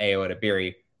Sennett, Ayo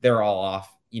Edebiri, they're all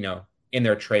off, in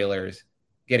their trailers,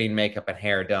 getting makeup and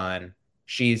hair done.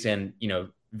 She's in,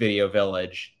 Video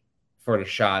Village for the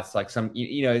shots. Like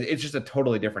it's just a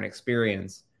totally different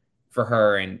experience for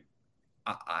her. And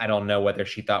I don't know whether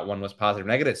she thought one was positive or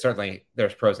negative. Certainly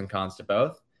there's pros and cons to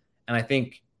both. And I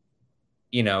think,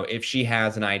 if she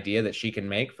has an idea that she can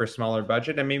make for smaller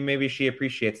budget, I mean, maybe she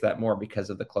appreciates that more because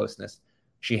of the closeness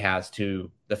she has to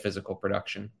the physical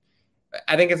production.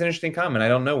 I think it's an interesting comment. I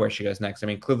don't know where she goes next. I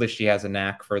mean, clearly she has a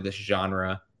knack for this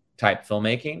genre type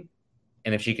filmmaking.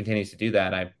 And if she continues to do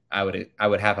that, I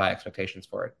would have high expectations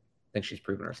for it. I think she's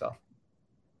proven herself.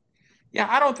 Yeah,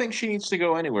 I don't think she needs to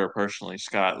go anywhere personally,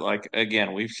 Scott. Like,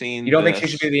 again, we've seen. You don't think she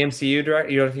should be the MCU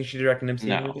director? You don't think she should direct an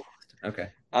MCU movie? Okay.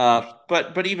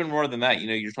 But even more than that,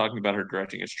 you're talking about her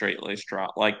directing a straight-laced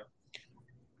drama. Like,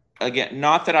 again,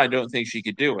 not that I don't think she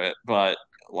could do it, but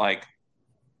like,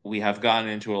 we have gotten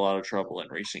into a lot of trouble in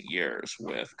recent years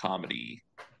with comedy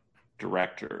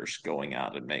directors going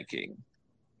out and making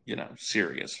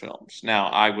serious films. Now,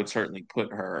 I would certainly put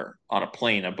her on a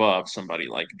plane above somebody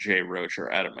like Jay Roach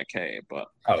or Adam McKay, but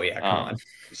oh yeah, come on.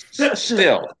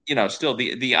 still,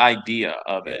 the idea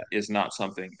of it is not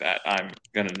something that I'm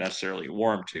going to necessarily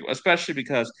warm to, especially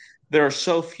because there are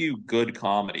so few good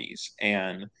comedies,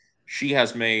 and she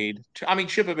has made. I mean,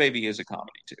 Shiva Baby is a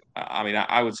comedy too. I mean,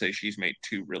 I would say she's made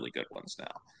two really good ones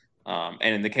now,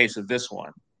 and in the case of this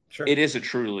one, sure. It is a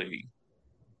truly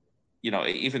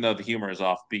even though the humor is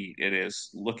offbeat, it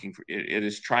is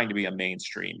trying to be a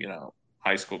mainstream,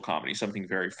 high school comedy, something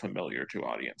very familiar to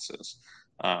audiences.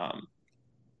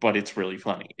 But it's really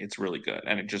funny. It's really good.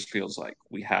 And it just feels like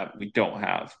we don't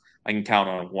have, I can count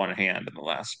on one hand in the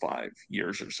last 5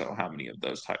 years or so how many of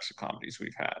those types of comedies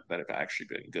we've had that have actually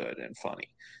been good and funny.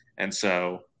 And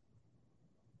so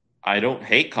I don't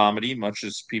hate comedy much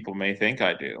as people may think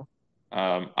I do.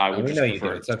 I would just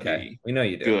prefer it's okay. We know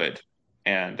you do. Good.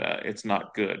 And it's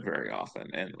not good very often.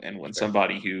 And when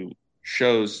somebody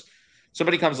comes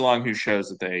along who shows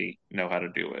that they know how to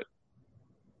do it,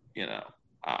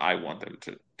 I want them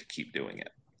to keep doing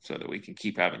it so that we can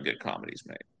keep having good comedies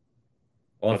made.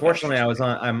 Well, unfortunately,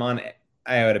 I'm on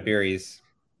Ayo Edebiri's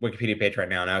Wikipedia page right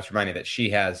now, and I was reminded that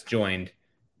she has joined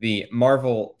the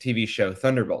Marvel TV show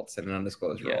Thunderbolts in an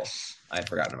undisclosed role. I had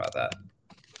forgotten about that.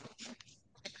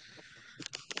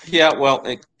 Yeah, well,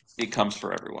 it comes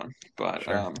for everyone, but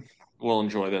Sure. we'll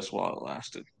enjoy this while it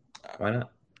lasted. Why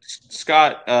not?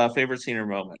 Scott, favorite scene or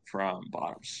moment from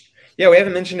Bottoms? Yeah, we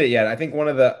haven't mentioned it yet. I think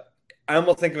I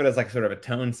almost think of it as like sort of a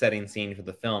tone setting scene for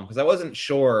the film because I wasn't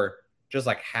sure just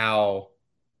like how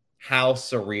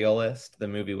surrealist the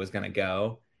movie was going to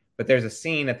go. But there's a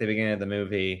scene at the beginning of the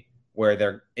movie where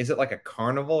there is it like a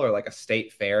carnival or like a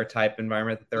state fair type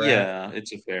environment that they're at. Yeah,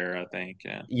 it's a fair, I think.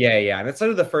 Yeah. Yeah, yeah. And it's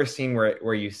sort of the first scene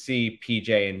where you see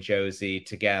PJ and Josie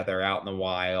together out in the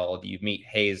wild. You meet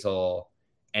Hazel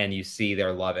and you see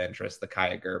their love interest, the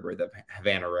Kaya Gerber, the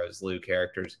Havana Rose Lou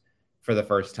characters for the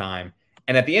first time.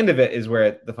 And at the end of it is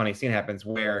where the funny scene happens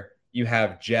where you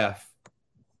have Jeff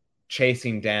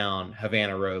chasing down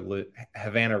Havana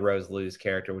Rose Lou's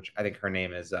character, which I think her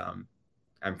name is I'm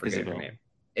forgetting Isabel. her name.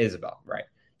 Isabel, right.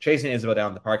 Chasing Isabel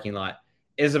down the parking lot.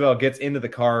 Isabel gets into the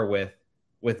car with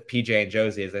PJ and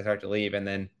Josie as they start to leave, and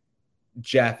then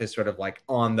Jeff is sort of like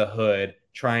on the hood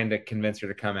trying to convince her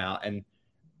to come out. And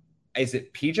is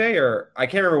it PJ or I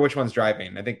can't remember which one's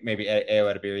driving. I think maybe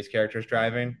Ayo Edebiri's character is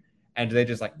driving, and they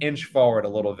just like inch forward a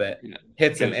little bit, Yeah.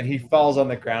 hits him, and he falls on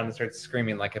the ground and starts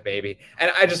screaming like a baby.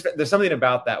 And there's something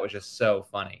about that which is so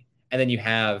funny. And then you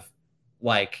have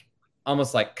like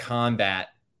almost like combat,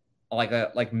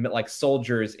 like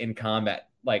soldiers in combat,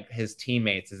 like his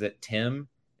teammates. Is it Tim?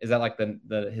 Is that like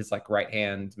the his like right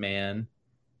hand man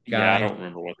guy? Yeah, I don't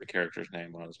remember what the character's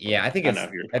name was. Yeah, I think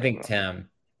about. Tim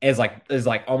is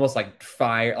like almost like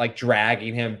fire, like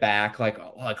dragging him back, like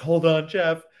hold on,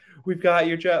 Jeff, we've got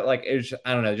you, Jeff. Like it's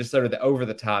I don't know, just sort of the over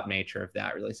the top nature of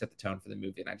that really set the tone for the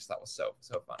movie, and I just thought was so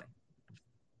funny.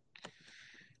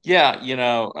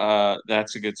 Yeah,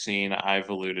 that's a good scene. I've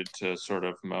alluded to sort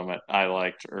of moment I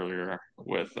liked earlier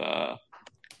with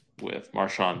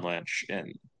Marshawn Lynch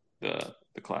in the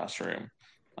classroom.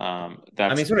 I mean,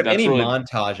 That's sort of that's any really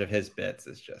montage of his bits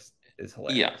is yeah.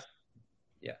 hilarious.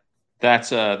 Yeah, That's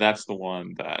the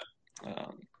one that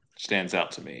stands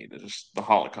out to me. Just the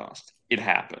Holocaust. It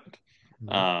happened. mm-hmm.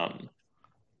 Um,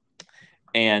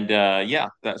 and yeah,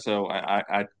 that so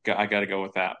I got to go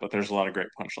with that. But there's a lot of great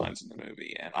punchlines in the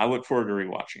movie, and I look forward to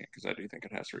rewatching it because I do think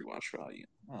it has rewatch value,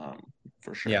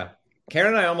 for sure. Yeah.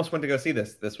 Karen and I almost went to go see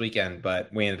this weekend,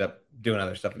 but we ended up doing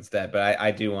other stuff instead. But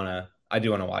I do wanna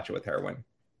watch it with her when it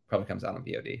probably comes out on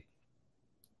VOD.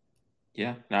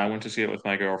 Yeah, no, I went to see it with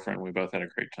my girlfriend. We both had a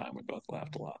great time. We both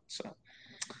laughed a lot. So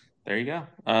there you go.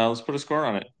 Let's put a score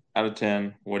on it. Out of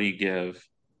 10, what do you give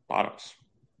Bottoms?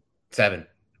 7.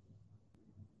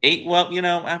 8.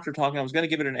 Well, after talking, I was going to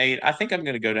give it an 8. I think I'm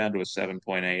going to go down to a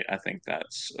 7.8. I think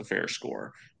that's a fair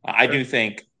score. I Sure. do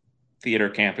think Theater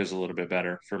Camp is a little bit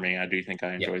better for me. I do think I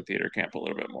Yeah. enjoyed Theater Camp a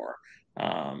little bit more.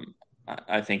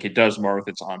 I think it does more with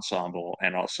its ensemble,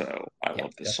 and also I Yeah,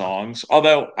 love the definitely. songs.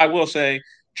 Although I will say,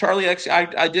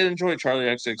 I did enjoy Charlie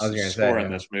I was XCX's gonna say, score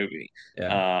in yeah. this movie.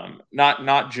 Yeah.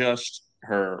 Not just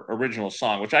her original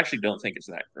song, which I actually don't think is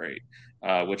that great,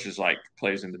 which is like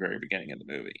plays in the very beginning of the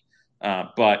movie.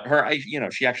 But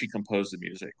she actually composed the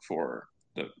music for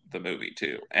the movie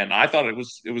too, and I thought it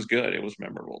was good. It was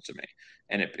memorable to me,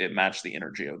 and it matched the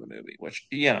energy of the movie, which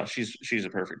she's a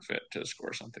perfect fit to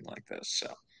score something like this.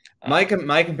 So, My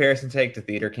comparison take to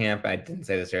Theater Camp, I didn't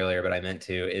say this earlier, but I meant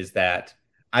to, is that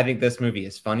I think this movie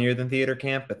is funnier than Theater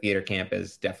Camp, but Theater Camp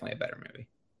is definitely a better movie.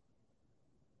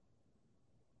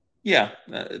 yeah,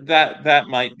 that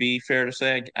might be fair to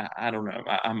say. I don't know.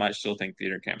 I might still think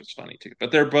Theater Camp is funny too,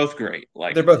 but they're both great.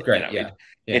 They're both great. Yeah.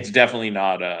 Yeah. it's definitely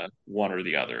not a one or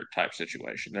the other type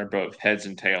situation. They're both heads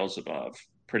and tails above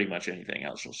pretty much anything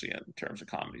else you'll see in terms of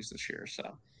comedies this year. So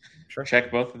Sure. check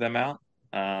both of them out.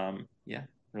 Yeah,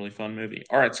 really fun movie.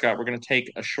 All right, Scott, we're going to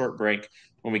take a short break.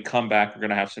 When we come back, we're going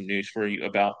to have some news for you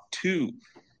about two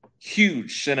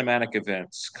huge cinematic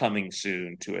events coming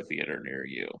soon to a theater near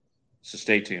you. So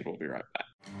stay tuned. We'll be right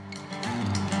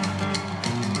back.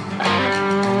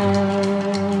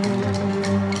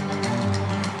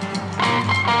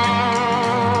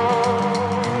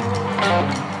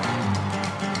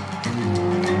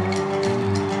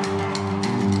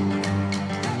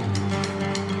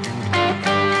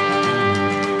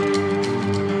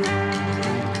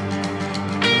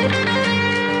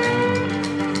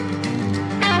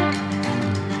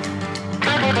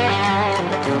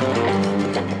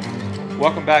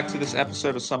 Welcome back to this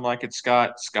episode of Some Like It,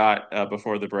 Scott. Scott,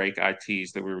 before the break, I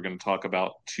teased that we were going to talk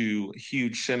about two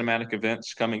huge cinematic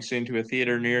events coming soon to a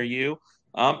theater near you.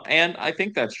 And I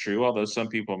think that's true, although some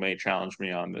people may challenge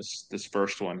me on this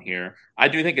first one here. I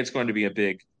do think it's going to be a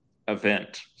big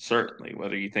event, certainly.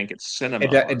 Whether you think it's cinema It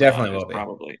or definitely not is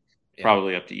will be. Yeah.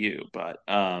 probably up to you. But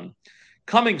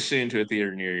coming soon to a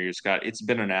theater near you, Scott, it's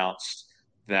been announced.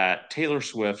 that Taylor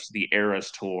Swift's The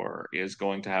Eras Tour is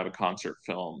going to have a concert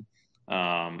film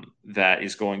that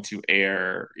is going to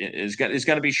air is going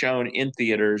to be shown in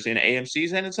theaters, in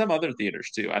AMC's, and in some other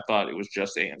theaters too. I thought it was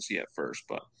just AMC at first,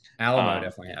 but Alamo um,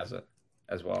 definitely has it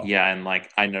as well. yeah, and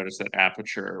like I noticed that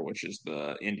Aperture, which is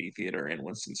the indie theater in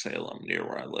Winston-Salem near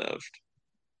where I lived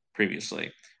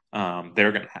previously,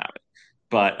 they're going to have it.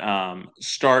 But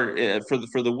start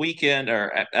for the weekend,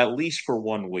 or at least for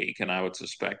 1 week, and I would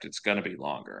suspect it's going to be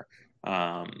longer.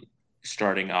 Um,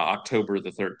 Starting October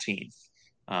the 13th,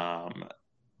 um,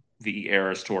 the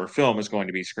Eras Tour film is going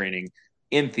to be screening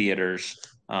in theaters.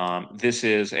 This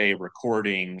is a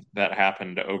recording that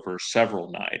happened over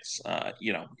several nights.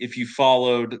 If you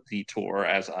followed the tour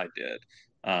as I did,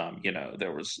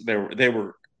 they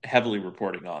were heavily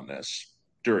reporting on this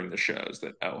during the shows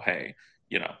that, oh hey,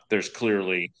 there's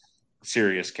clearly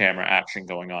serious camera action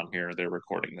going on here. They're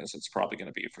recording this. It's probably going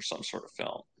to be for some sort of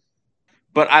film.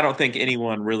 But I don't think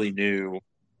anyone really knew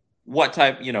what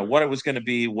type, what it was going to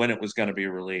be, when it was going to be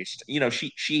released.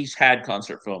 She's had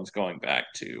concert films going back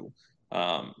to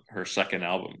her second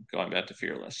album, going back to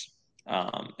Fearless.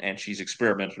 And she's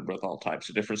experimented with all types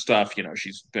of different stuff.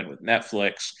 She's been with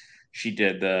Netflix. She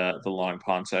did the Long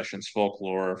Pond Sessions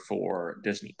folklore for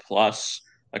Disney Plus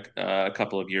a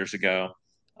couple of years ago.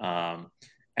 Um,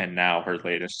 and now her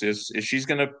latest is she's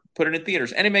going to put it in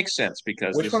theaters, and it makes sense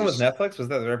because Which this one was is, Netflix? Was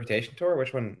that the Reputation tour?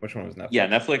 Which one was yeah, Netflix?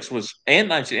 Netflix was, and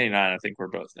 1989, I think, were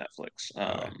both Netflix.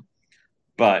 Okay,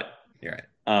 But you're right.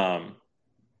 um,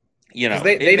 Because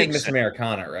they it did makes Miss sense.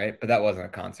 Americana, right? But that wasn't a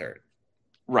concert.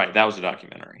 Right, that was a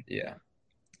documentary. Yeah.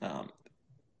 Um,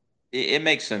 it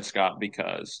makes sense, Scott,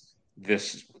 because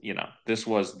this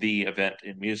was the event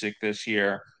in music this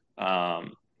year. I'll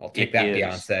take It that, is,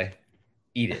 Beyonce.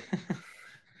 Eat it.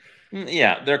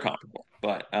 yeah, they're comparable,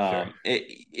 but Sure.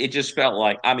 it just felt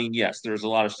like, I mean, yes, there's a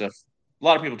lot of stuff, a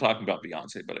lot of people talking about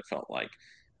Beyonce, but it felt like,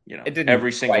 It didn't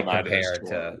every single quite night of this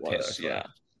compare tour to Taylor was, yeah, Swift.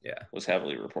 Yeah. was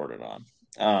heavily reported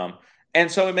on. And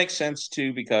so it makes sense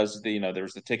too, because there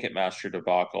was the Ticketmaster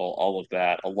debacle, all of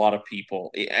that. A lot of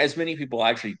people, as many people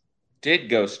actually did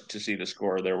go to see the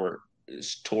score, there were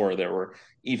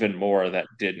even more that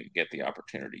didn't get the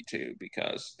opportunity to,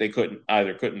 because they couldn't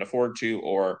afford to,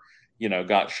 or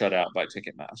got shut out by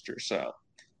Ticketmaster. So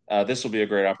this will be a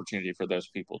great opportunity for those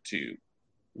people to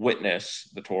witness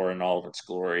the tour in all of its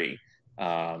glory,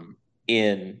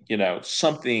 in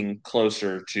something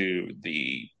closer to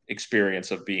the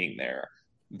experience of being there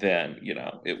than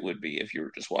it would be if you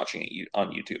were just watching it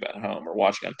on YouTube at home, or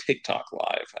watching on TikTok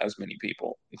live, as many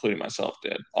people, including myself,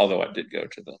 did. Although I did go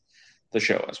to the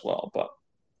show as well, but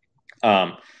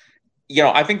um,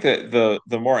 I think that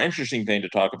the more interesting thing to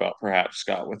talk about, perhaps,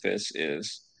 Scott, with this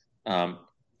is um,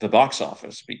 the box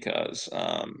office, because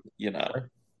Sure.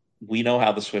 we know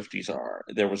how the Swifties are.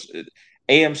 There was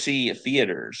AMC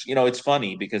theaters. It's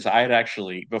funny because I had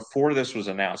actually, before this was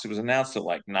announced, it was announced at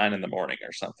like 9 in the morning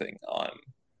or something on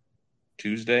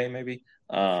Tuesday, maybe.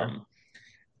 Sure.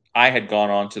 I had gone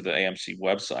onto the AMC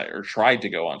website, or tried to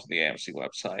go onto the AMC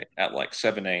website at like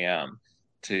 7 a.m.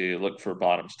 to look for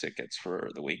bottoms tickets for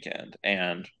the weekend,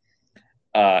 and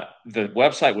the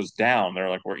website was down. They're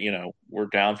like, we're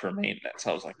down for maintenance.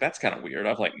 I was like, that's kind of weird.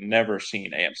 I've like never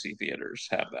seen AMC theaters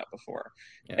have that before.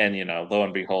 Yeah. And lo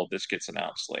and behold, this gets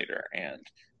announced later, and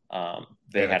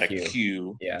They they have a had a queue.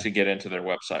 queue Yeah. to get into their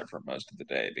website for most of the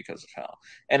day because of how.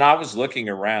 And I was looking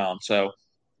around, so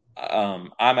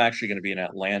I'm actually going to be in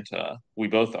Atlanta. We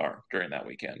both are during that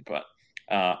weekend, but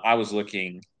I was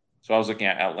looking. So I was looking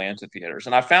at Atlanta theaters,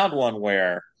 and I found one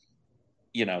where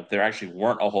there actually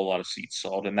weren't a whole lot of seats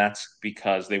sold, and that's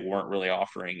because they weren't really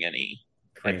offering any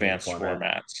Premium advanced format.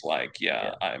 formats like,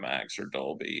 yeah, Yeah. IMAX or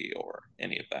Dolby or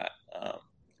any of that.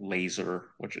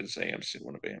 Laser, which is AMC,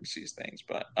 one of AMC's things,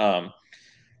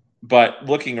 but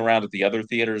looking around at the other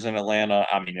theaters in Atlanta,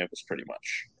 I mean, it was pretty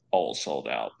much all sold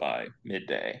out by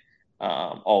midday.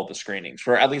 All the screenings,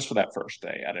 for at least for that first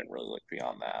day. I didn't really look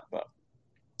beyond that, but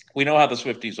we know how the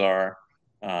Swifties are.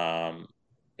 Um,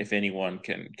 if anyone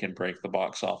can break the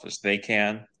box office, they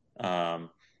can. Um,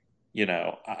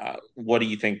 what do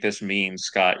you think this means,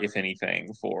 Scott, if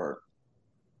anything, for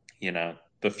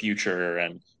the future?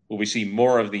 And will we see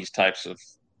more of these types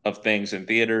of things in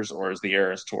theaters, or is the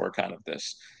Eras Tour kind of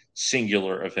this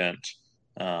singular event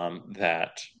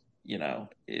that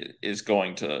is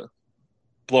going to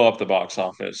blow up the box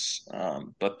office,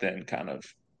 but then kind of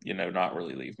not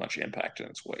really leave much impact in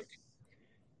its wake?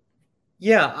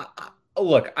 Yeah.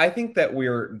 Look, I think that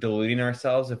we're deluding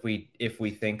ourselves if we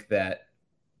think that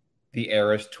the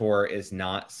Eras Tour is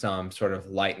not some sort of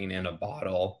lightning in a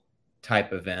bottle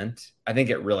type event. I think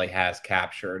it really has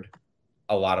captured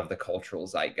a lot of the cultural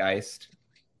zeitgeist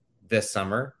this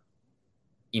summer.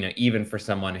 Even for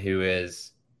someone who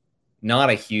is not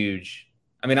a huge,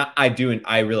 I mean,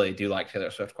 I really do like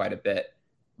Taylor Swift quite a bit,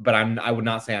 but I would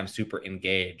not say I'm super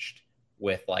engaged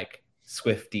with like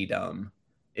Swiftydom,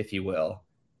 if you will.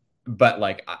 But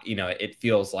like, it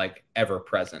feels like ever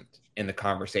present in the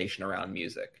conversation around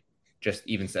music, just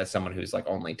even as someone who's like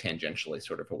only tangentially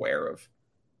sort of aware of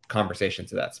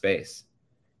conversations of that space.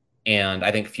 And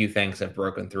I think few things have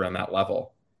broken through on that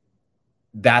level.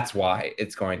 That's why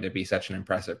it's going to be such an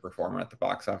impressive performer at the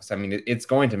box office. I mean, it's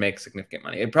going to make significant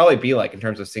money. It'd probably be like, in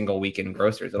terms of single weekend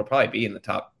grossers, it'll probably be in the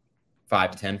top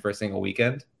 5 to 10 for a single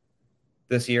weekend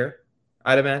this year,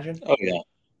 I'd imagine. Oh yeah.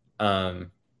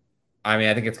 I mean,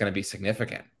 I think it's going to be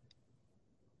significant.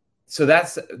 So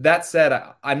that said,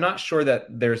 I'm not sure that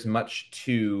there's much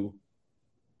to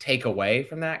take away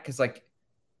from that, because like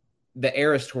the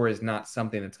Eras Tour is not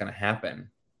something that's going to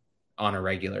happen on a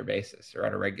regular basis or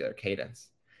on a regular cadence.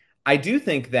 I do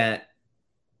think that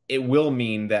it will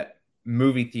mean that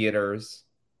movie theaters,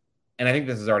 and I think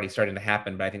this is already starting to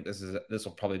happen, but I think this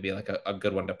will probably be like a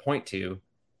good one to point to.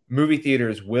 Movie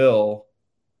theaters will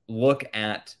look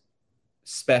at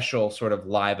special sort of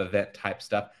live event type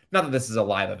stuff. Not that this is a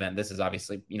live event. This is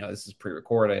obviously, this is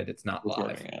pre-recorded. It's not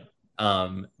live.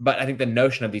 But I think the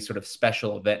notion of these sort of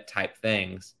special event type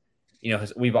things,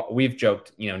 we've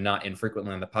joked, not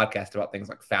infrequently on the podcast about things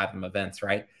like Fathom events,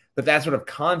 right? But that sort of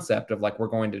concept of like, we're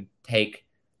going to take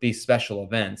these special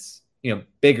events,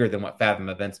 bigger than what Fathom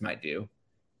events might do,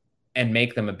 and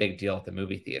make them a big deal at the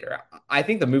movie theater. I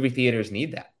think the movie theaters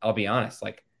need that. I'll be honest.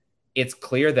 Like, it's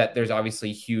clear that there's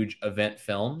obviously huge event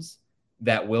films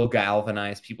that will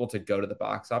galvanize people to go to the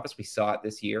box office. We saw it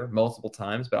this year multiple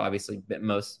times, but obviously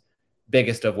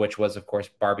biggest of which was, of course,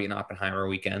 Barbie and Oppenheimer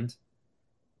weekend.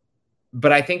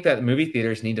 But I think that movie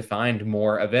theaters need to find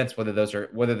more events, whether those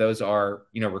are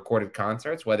recorded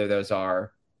concerts, whether those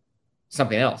are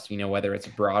something else, whether it's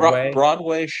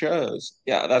Broadway shows.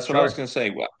 Yeah, that's what I was going to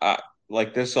say.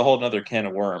 Like, this is a whole nother can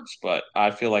of worms, but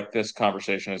I feel like this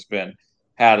conversation has been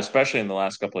had, especially in the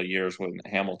last couple of years when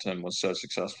Hamilton was so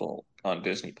successful on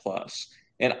Disney Plus.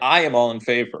 And I am all in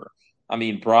favor. I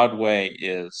mean, Broadway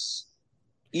is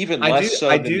even less so.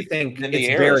 I do think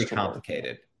it's very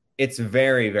complicated. It's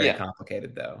very, very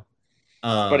complicated, though.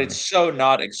 But it's so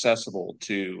not accessible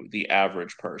to the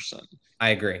average person. I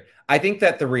agree. I think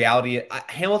that the reality,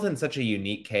 Hamilton's such a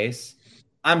unique case.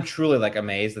 I'm truly like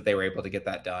amazed that they were able to get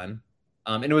that done.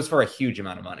 And it was for a huge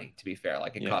amount of money, to be fair.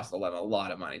 Like, it cost a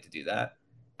lot of money to do that.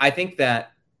 I think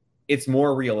that it's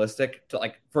more realistic to,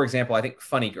 like, for example, I think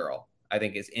Funny Girl,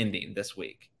 is ending this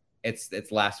week.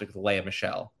 It's last week with Lea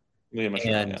Michele.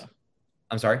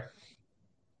 I'm sorry?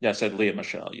 Yeah, I said Lea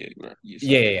Michele. You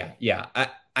said yeah.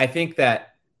 I think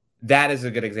that is a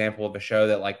good example of a show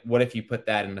that, like, what if you put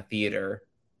that in a theater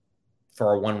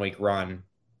for a 1 week run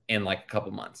in like a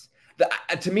couple months?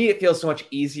 To me, it feels so much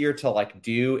easier to like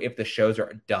do if the shows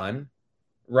are done,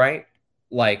 right?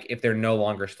 Like, if they're no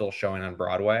longer still showing on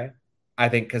Broadway. I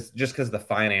think because the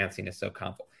financing is so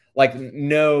complicated. Like,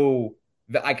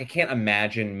 I can't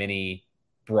imagine many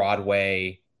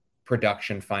Broadway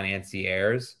production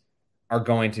financiers are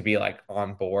going to be like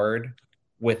on board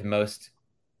with most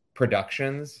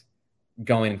productions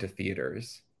going into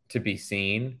theaters to be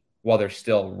seen while they're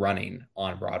still running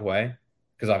on Broadway,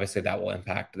 because obviously that will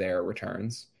impact their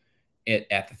returns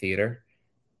at the theater.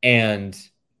 And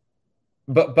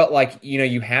but like,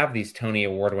 you have these Tony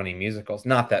Award-winning musicals.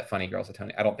 Not that Funny Girl's a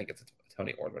Tony. I don't think it's a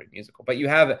Tony Award-winning musical, but you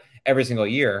have every single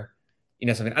year.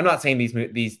 Something. I'm not saying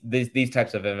these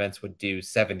types of events would do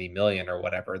 70 million or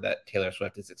whatever that Taylor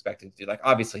Swift is expected to do. Like,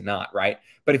 obviously not, right?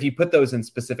 But if you put those in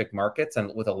specific markets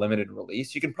and with a limited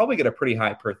release, you can probably get a pretty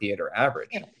high per theater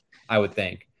average, I would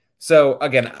think. So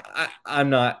again,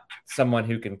 I'm not someone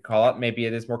who can call it. Maybe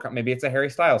it is more. Maybe it's a Harry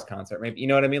Styles concert. Maybe, you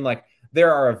know what I mean? Like,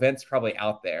 there are events probably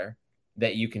out there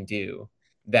that you can do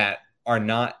that are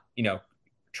not,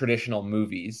 traditional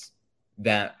movies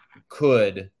that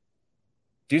could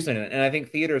do something. And I think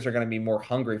theaters are going to be more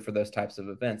hungry for those types of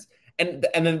events. And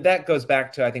then that goes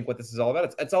back to, I think, what this is all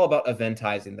about. It's all about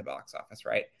eventizing the box office,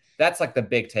 right? That's like the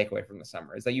big takeaway from the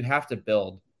summer, is that you have to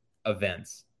build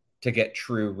events to get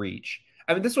true reach.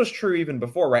 I mean, this was true even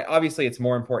before, right? Obviously, it's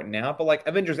more important now, but like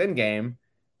Avengers Endgame,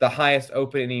 the highest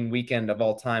opening weekend of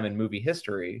all time in movie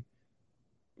history,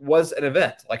 was an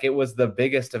event. Like, it was the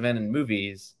biggest event in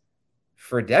movies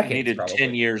for decades. Needed probably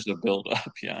 10 years of build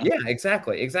up. Yeah,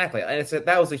 exactly. And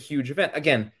that was a huge event.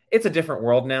 Again, it's a different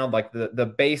world now. Like,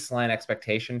 the baseline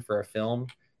expectation for a film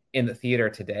in the theater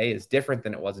today is different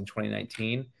than it was in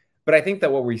 2019. But I think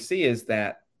that what we see is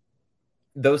that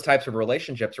those types of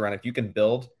relationships around, if you can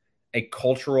build a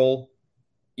culturally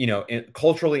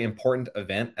important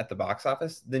event at the box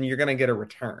office, then you're going to get a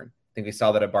return. I think we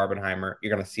saw that at Barbenheimer.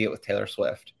 You're going to see it with Taylor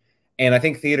Swift. And I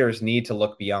think theaters need to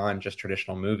look beyond just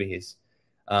traditional movies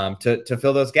to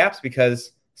fill those gaps,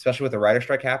 because especially with the writer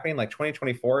strike happening, like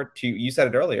 2024, you said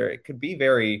it earlier, it could be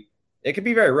very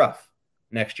rough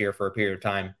next year for a period of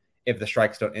time if the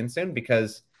strikes don't end soon,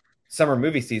 because summer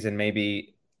movie season may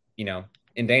be,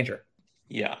 in danger.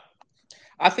 Yeah.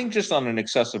 I think just on an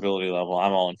accessibility level,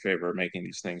 I'm all in favor of making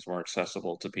these things more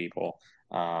accessible to people.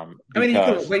 I mean,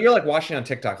 but you're like watching on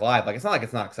TikTok Live. Like, it's not like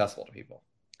it's not accessible to people.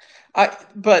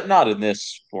 But not in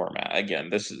this format. Again,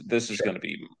 this is going to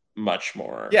be much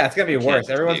more. Yeah, it's going to be worse.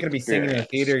 Everyone's going to be singing in the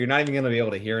theater. You're not even going to be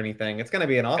able to hear anything. It's going to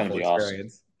be an awful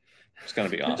experience. Awesome. It's going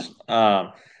to be awesome.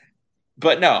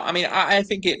 But no, I mean, I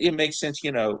think it makes sense.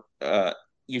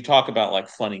 You talk about like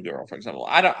Funny Girl, for example.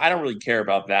 I don't really care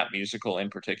about that musical in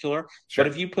particular. Sure.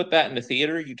 But if you put that in the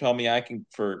theater, you tell me I can,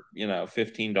 for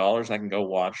 $15, I can go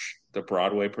watch the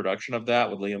Broadway production of that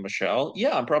with Lea Michele.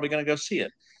 Yeah, I'm probably going to go see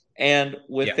it. And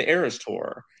with the Eras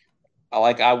Tour,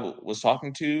 like I was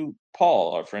talking to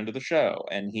Paul, a friend of the show,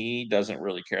 and he doesn't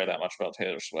really care that much about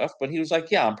Taylor Swift, but he was like,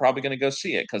 "Yeah, I'm probably going to go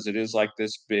see it because it is like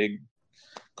this big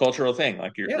cultural thing,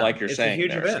 like you're saying, a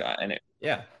huge event. Scott." And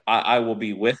I will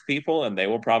be with people, and they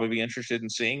will probably be interested in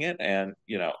seeing it, and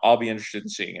I'll be interested in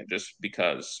seeing it just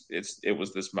because it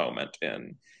was this moment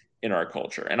in our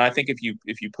culture. And I think if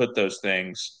you put these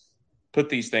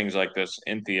things like this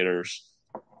in theaters,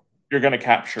 you're going to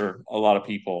capture a lot of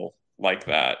people like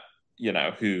that,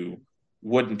 who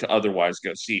wouldn't otherwise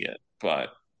go see it, but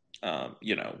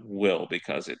will,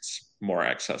 because it's more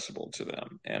accessible to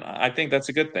them. And I think that's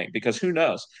a good thing, because who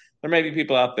knows, there may be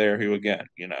people out there who, again,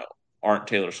 aren't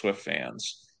Taylor Swift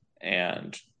fans,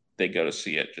 and they go to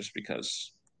see it just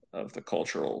because of the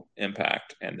cultural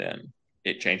impact, and then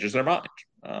it changes their mind.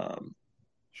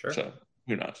 Sure. So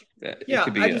who knows?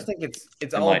 I just think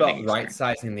it's all about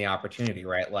right-sizing the opportunity,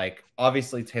 right? Like,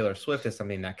 obviously Taylor Swift is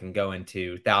something that can go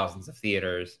into thousands of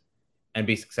theaters and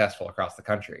be successful across the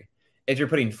country. If you're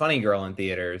putting Funny Girl in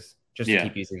theaters, just to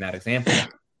keep using that example,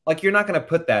 like, you're not going to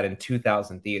put that in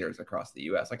 2,000 theaters across the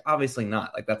US. Like, obviously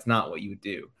not. Like, that's not what you would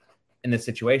do in this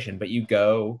situation. But you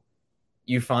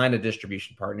find a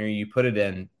distribution partner, you put it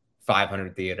in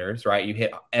 500 theaters, right? You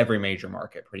hit every major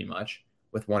market pretty much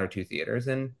with 1 or 2 theaters,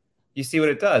 and you see what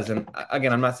it does. And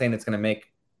again, I'm not saying it's going to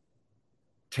make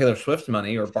Taylor Swift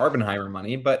money or Barbenheimer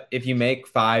money, but if you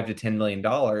make $5 to $10 million,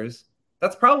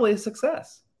 that's probably a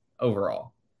success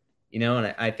overall.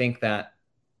 And I think that,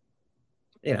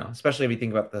 especially if you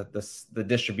think about the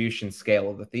distribution scale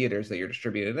of the theaters that you're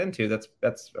distributed into,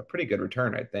 that's a pretty good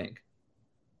return, I think.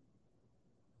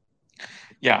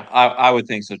 Yeah, I would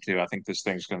think so too. I think this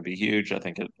thing's going to be huge. I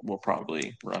think it will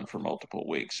probably run for multiple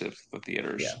weeks if the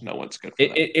theaters know what's good for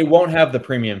them. It won't have the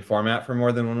premium format for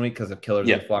more than 1 week because of Killers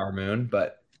of the Flower Moon,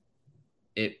 but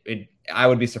I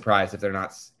would be surprised if they're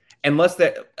not, unless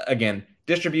again,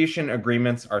 distribution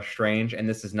agreements are strange, and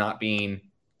this is not being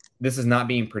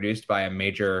produced by a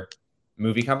major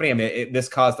movie company. I mean, this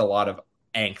caused a lot of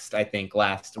angst, I think,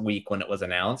 last week when it was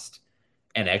announced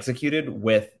and executed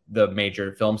with the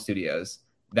major film studios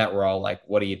that were all like,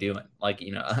 "What are you doing?" Like,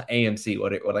 AMC,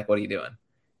 what are you doing?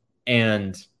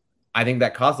 And I think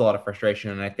that caused a lot of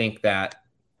frustration. And I think that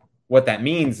what that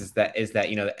means is that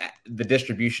the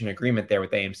distribution agreement there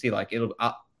with AMC, like, it'll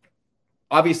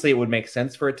obviously it would make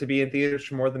sense for it to be in theaters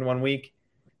for more than 1 week.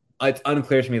 It's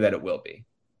unclear to me that it will be.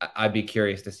 I'd be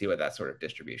curious to see what that sort of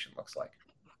distribution looks like.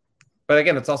 But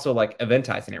again, it's also like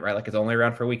eventizing it, right? Like, it's only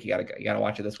around for a week. You gotta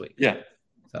watch it this week. Yeah.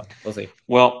 So we'll see.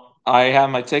 Well, I have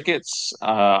my tickets.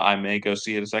 I may go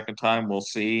see it a second time. We'll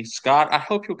see. Scott, I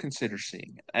hope you'll consider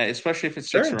seeing it, especially if it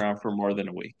sticks around for more than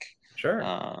a week. Sure.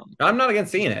 I'm not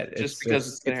against seeing it. Just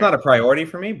because it's not a priority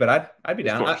for me, but I'd be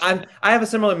down. I have a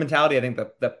similar mentality. I think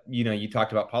that you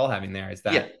talked about Paul having there, is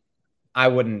that I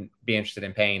wouldn't be interested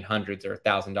in paying hundreds or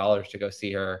 $1,000 to go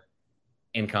see her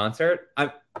in concert.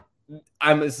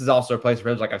 This is also a place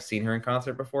where, like, I've seen her in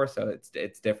concert before, so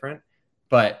it's different.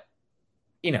 But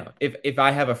if I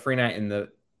have a free night in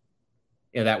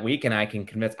that week, and I can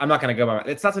convince, I'm not going to go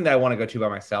it's not something that I want to go to by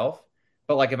myself,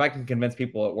 but like, if I can convince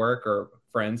people at work or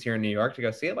friends here in New York to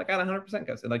go see it, like, I'd 100%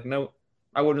 go see it. Like, no,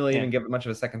 I wouldn't really even give it much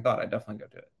of a second thought. I'd definitely go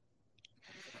to it.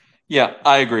 Yeah,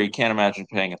 I agree. Can't imagine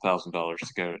paying $1,000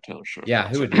 to go to Taylor Swift. Yeah,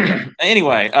 who would do that?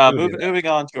 Anyway, moving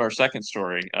on to our second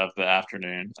story of the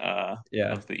afternoon, of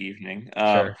the evening.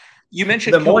 Sure. You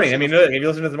mentioned the morning. I mean, if you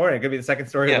listen to the morning, it could be the second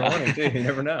story of the morning too. You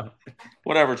never know.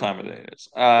 Whatever time of day it is.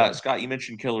 Scott, you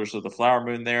mentioned Killers of the Flower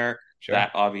Moon there. Sure.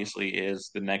 That obviously is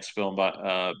the next film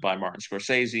by Martin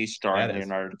Scorsese, Yeah, starring it is.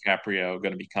 Leonardo DiCaprio,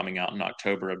 going to be coming out in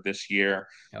October of this year.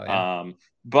 Hell yeah.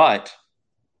 But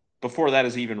before that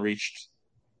has even reached,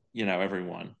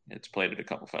 everyone, it's played at a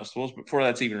couple festivals. Before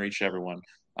that's even reached everyone,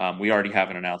 we already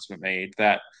have an announcement made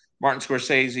that Martin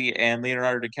Scorsese and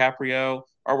Leonardo DiCaprio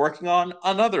are working on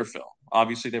another film.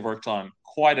 Obviously, they've worked on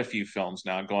quite a few films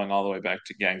now, going all the way back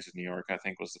to Gangs of New York, I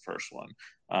think was the first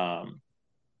one.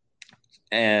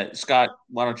 And Scott,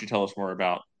 why don't you tell us more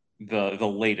about the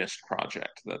latest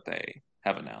project that they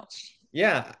have announced?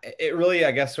 Yeah, it really,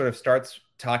 I guess, sort of starts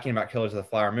talking about Killers of the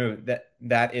Flower Moon.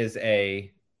 That is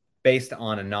a based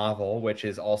on a novel, which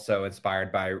is also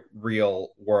inspired by real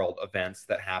world events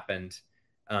that happened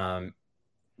um,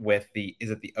 with the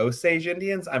is it the Osage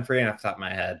Indians? I'm forgetting off the top of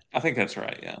my head. I think that's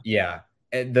right. Yeah. Yeah,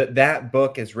 that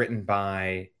book is written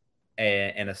by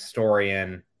an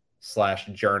historian slash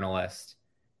journalist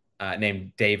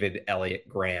named David Elliott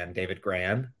Gran, David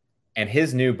Gran, and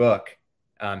his new book,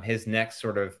 his next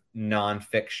sort of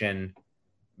nonfiction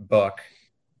book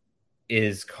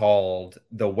is called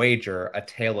The Wager, A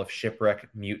Tale of Shipwreck,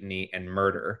 Mutiny, and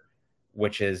Murder,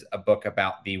 which is a book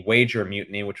about the Wager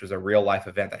Mutiny, which was a real life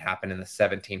event that happened in the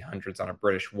 1700s on a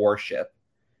British warship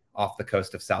off the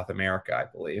coast of South America, I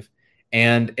believe.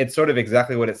 And it's sort of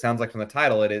exactly what it sounds like from the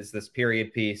title. It is this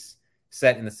period piece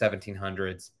set in the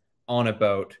 1700s on a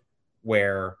boat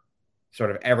where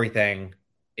sort of everything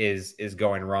is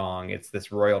going wrong. It's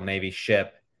this Royal Navy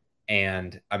ship,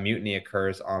 and a mutiny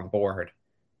occurs on board.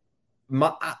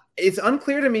 It's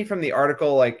unclear to me from the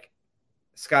article. Like,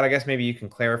 Scott, I guess maybe you can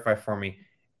clarify for me.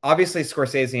 Obviously,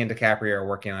 Scorsese and DiCaprio are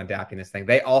working on adapting this thing.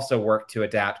 They also work to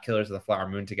adapt Killers of the Flower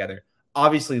Moon together.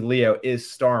 Obviously, Leo is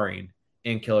starring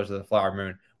in Killers of the Flower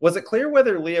Moon. Was it clear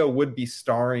whether Leo would be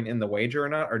starring in The Wager or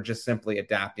not, or just simply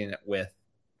adapting it with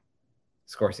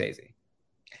Scorsese?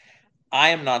 I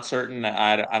am not certain.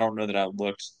 I don't know that I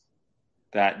looked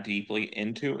that deeply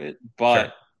into it, Sure,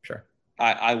 but sure.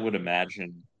 I would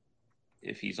imagine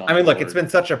if he's I on mean, look, it's board, been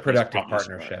such a he's productive probably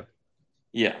smart.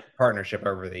 partnership Yeah.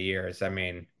 over the years. I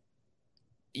mean,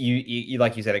 you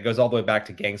like you said, it goes all the way back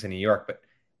to Gangs in New York, but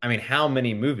I mean, how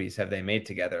many movies have they made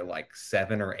together? Like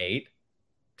 7 or 8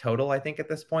 total, I think, at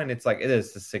this point. It's like it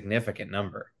is a significant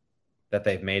number that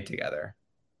they've made together.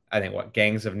 I think what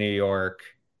Gangs of New York,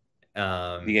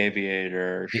 The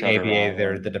Aviator, The Shutter Aviator, The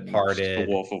Island, The Departed,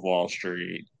 Wolf of Wall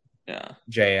Street. Yeah.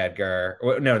 J. Edgar.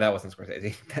 No, that wasn't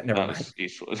Scorsese. Never That mind. was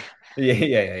Eastwood.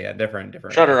 Yeah. Different.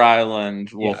 Shutter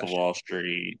Island, Wolf Yeah, of Wall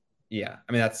Street. yeah.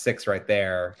 I mean, that's 6 right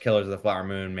there. Killers of the Flower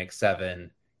Moon makes 7.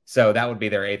 So that would be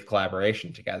their 8th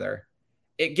collaboration together.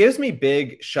 It gives me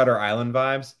big Shutter Island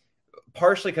vibes,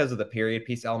 partially because of the period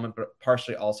piece element, but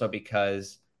partially also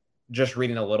because just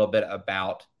reading a little bit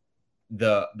about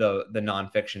the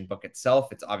nonfiction book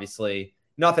itself, it's obviously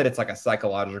not that it's like a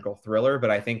psychological thriller,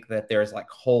 but I think that there's like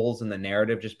holes in the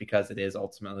narrative just because it is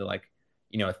ultimately like,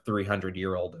 a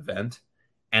 300-year-old event.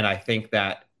 And I think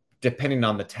that depending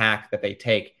on the tack that they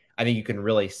take, I think you can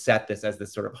really set this as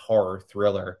this sort of horror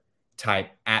thriller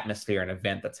type atmosphere and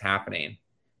event that's happening.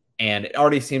 And it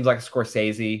already seems like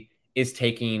Scorsese is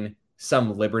taking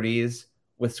some liberties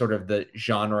with sort of the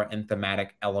genre and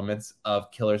thematic elements of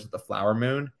Killers of the Flower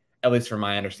Moon, at least from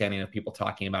my understanding of people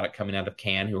talking about it coming out of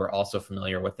Cannes who are also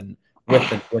familiar with the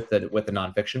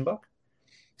nonfiction book.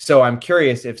 So I'm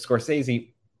curious if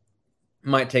Scorsese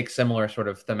might take similar sort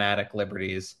of thematic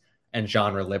liberties and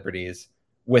genre liberties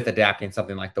with adapting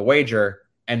something like The Wager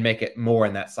and make it more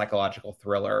in that psychological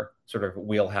thriller sort of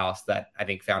wheelhouse that I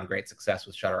think found great success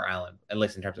with Shutter Island, at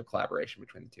least in terms of collaboration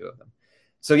between the two of them.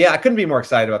 So yeah, I couldn't be more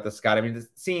excited about this, Scott. I mean,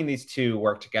 seeing these two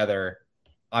work together,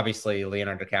 obviously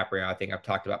Leonardo DiCaprio, I think I've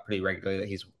talked about pretty regularly that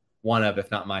he's one of,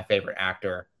 if not my favorite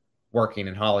actor working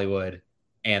in Hollywood.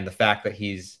 And the fact that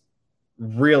he's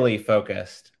really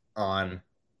focused on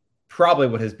probably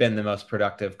what has been the most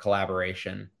productive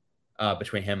collaboration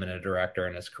between him and a director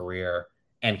in his career,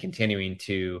 and continuing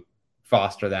to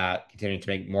foster that, continuing to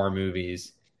make more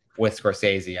movies with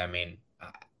Scorsese. I mean,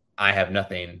 I have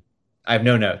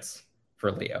no notes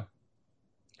for Leo.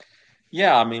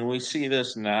 Yeah, I mean, we see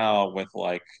this now with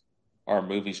like our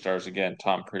movie stars again.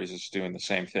 Tom Cruise is doing the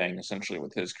same thing essentially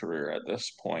with his career at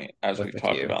this point, as With we've a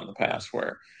talked few. about in the Yeah. past,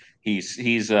 where he's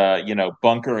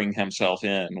bunkering himself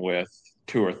in with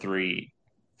 2 or 3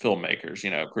 filmmakers,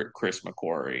 Chris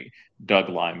McQuarrie, Doug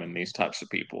Liman, these types of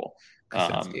people.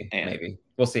 Kaczynski, And maybe.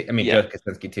 We'll see. I mean, yeah, Joe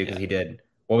Kaczynski too, because yeah, he did.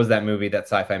 What was that movie, that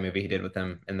sci-fi movie he did with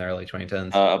him in the early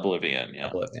 2010s? Oblivion, yeah.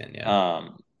 Oblivion, yeah.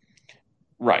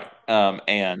 Right.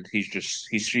 And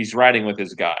he's writing with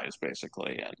his guys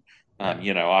basically. And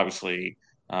Yeah. obviously,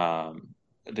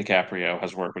 DiCaprio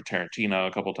has worked with Tarantino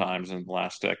a couple times in the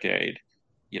last decade.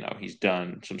 He's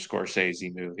done some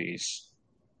Scorsese movies.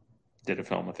 Did a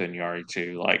film with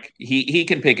Iñárritu. Like he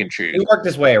can pick and He choose. worked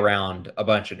his way around a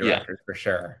bunch of Yeah, directors for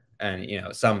sure,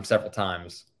 and some several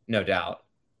times, no doubt.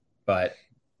 But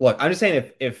look, I'm just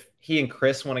saying if he and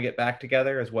Chris want to get back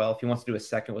together as well, if he wants to do a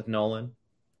second with Nolan,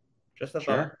 just a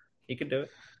thought, he could do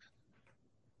it.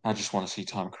 I just want to see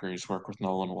Tom Cruise work with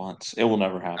Nolan once. It will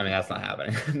never happen. I mean, that's not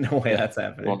happening. No way that's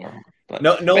happening. Well, never. But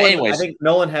Nolan, but anyways, I think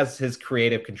Nolan has his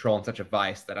creative control in such a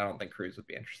vice that I don't think Cruise would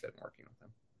be interested in working with him.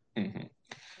 Mm-hmm.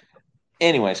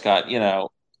 Anyway, Scott,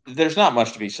 there's not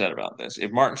much to be said about this.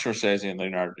 If Martin Scorsese and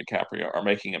Leonardo DiCaprio are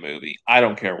making a movie, I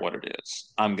don't care what it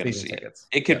is. I'm going to see tickets.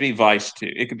 It could be Vice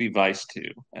 2. It could be Vice 2,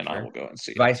 and I will go and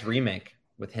see Vice remake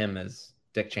with him as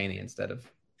Dick Cheney instead of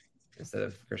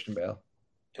Christian Bale.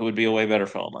 It would be a way better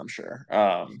film, I'm sure.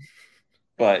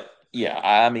 But yeah,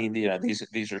 I mean,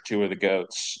 these are two of the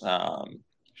goats.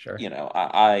 Sure.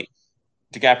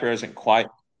 DiCaprio isn't quite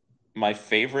my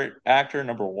favorite actor,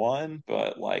 number one,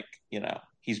 but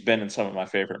he's been in some of my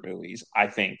favorite movies. I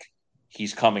think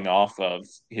he's coming off of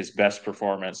his best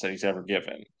performance that he's ever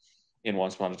given in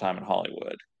Once Upon a Time in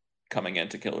Hollywood, coming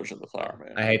into Killers of the Flower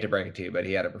Moon. I hate to break it to you, but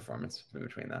he had a performance in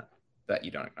between that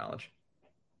you don't acknowledge.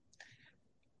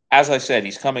 As I said,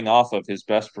 he's coming off of his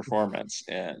best performance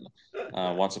in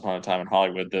Once Upon a Time in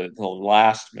Hollywood, the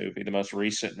last movie, the most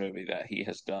recent movie that he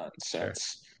has done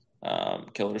since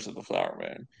Killers of the Flower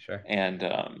Moon. Sure. And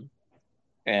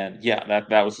yeah,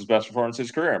 that was his best performance of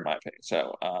his career, in my opinion.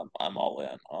 So I'm all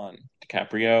in on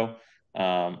DiCaprio.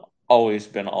 Always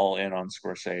been all in on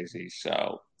Scorsese.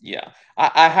 So yeah,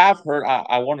 I have heard.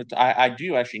 I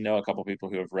do actually know a couple people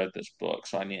who have read this book.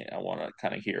 So I want to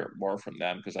kind of hear more from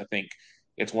them, because I think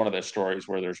it's one of those stories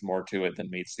where there's more to it than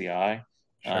meets the eye.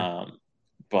 Sure.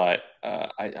 But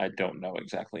I don't know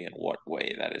exactly in what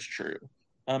way that is true.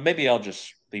 Maybe I'll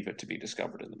just leave it to be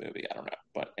discovered in the movie. I don't know.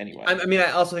 But anyway. I mean,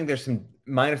 I also think there's some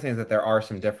minor things that there are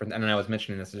some different, and I was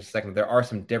mentioning this in just a second, there are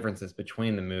some differences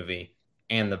between the movie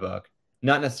and the book.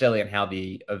 Not necessarily in how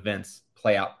the events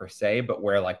play out per se, but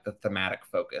where like the thematic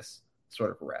focus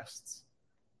sort of rests.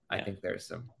 I think there's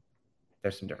some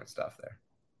different stuff there.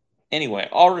 Anyway,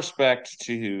 all respect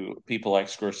to people like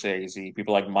Scorsese,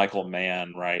 people like Michael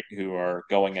Mann, right, who are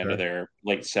going into their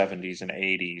late 70s and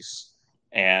 80s,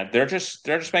 and they're just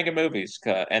making movies,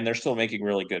 and they're still making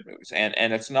really good movies. And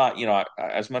it's not,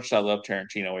 as much as I love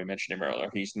Tarantino, we mentioned him earlier,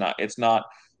 it's not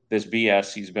this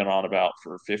BS he's been on about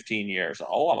for 15 years.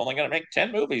 Oh, I'm only going to make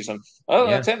 10 movies, and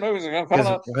 10 movies are going to come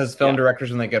out. Because film directors,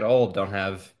 when they get old, don't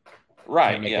have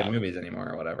can't make good movies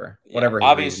anymore or whatever. Whatever.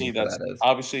 Obviously,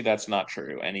 that's not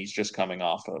true, and he's just coming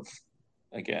off of,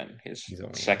 again, his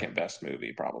second best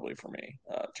movie probably for me,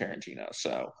 Tarantino.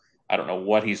 So I don't know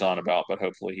what he's on about, but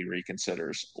hopefully he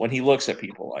reconsiders when he looks at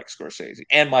people like Scorsese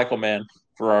and Michael Mann.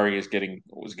 Ferrari was getting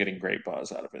great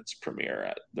buzz out of its premiere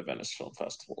at the Venice Film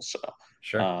Festival. So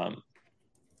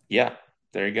yeah,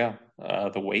 there you go.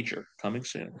 The Wager coming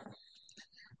soon.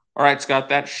 All right, Scott,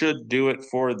 that should do it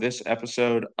for this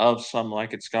episode of Some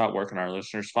Like It, Scott. Where can our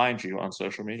listeners find you on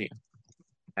social media?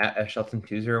 At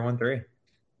Shelton2013.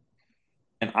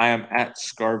 And I am at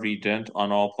Scarvy Dent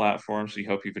on all platforms. We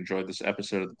hope you've enjoyed this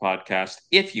episode of the podcast.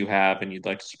 If you have and you'd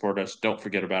like to support us, don't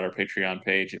forget about our Patreon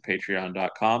page at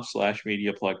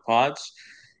patreon.com/MediaPlugPods.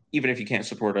 Even if you can't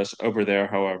support us over there,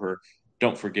 however,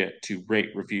 don't forget to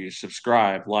rate, review,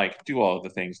 subscribe, do all of the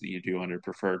things that you do on your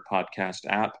preferred podcast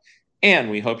app.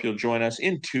 And we hope you'll join us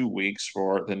in 2 weeks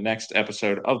for the next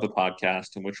episode of the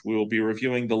podcast, in which we will be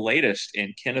reviewing the latest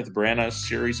in Kenneth Branagh's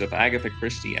series of Agatha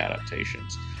Christie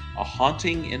adaptations, A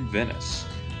Haunting in Venice.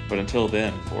 But until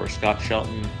then, for Scott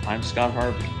Shelton, I'm Scott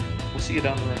Harvey. We'll see you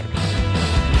down the road.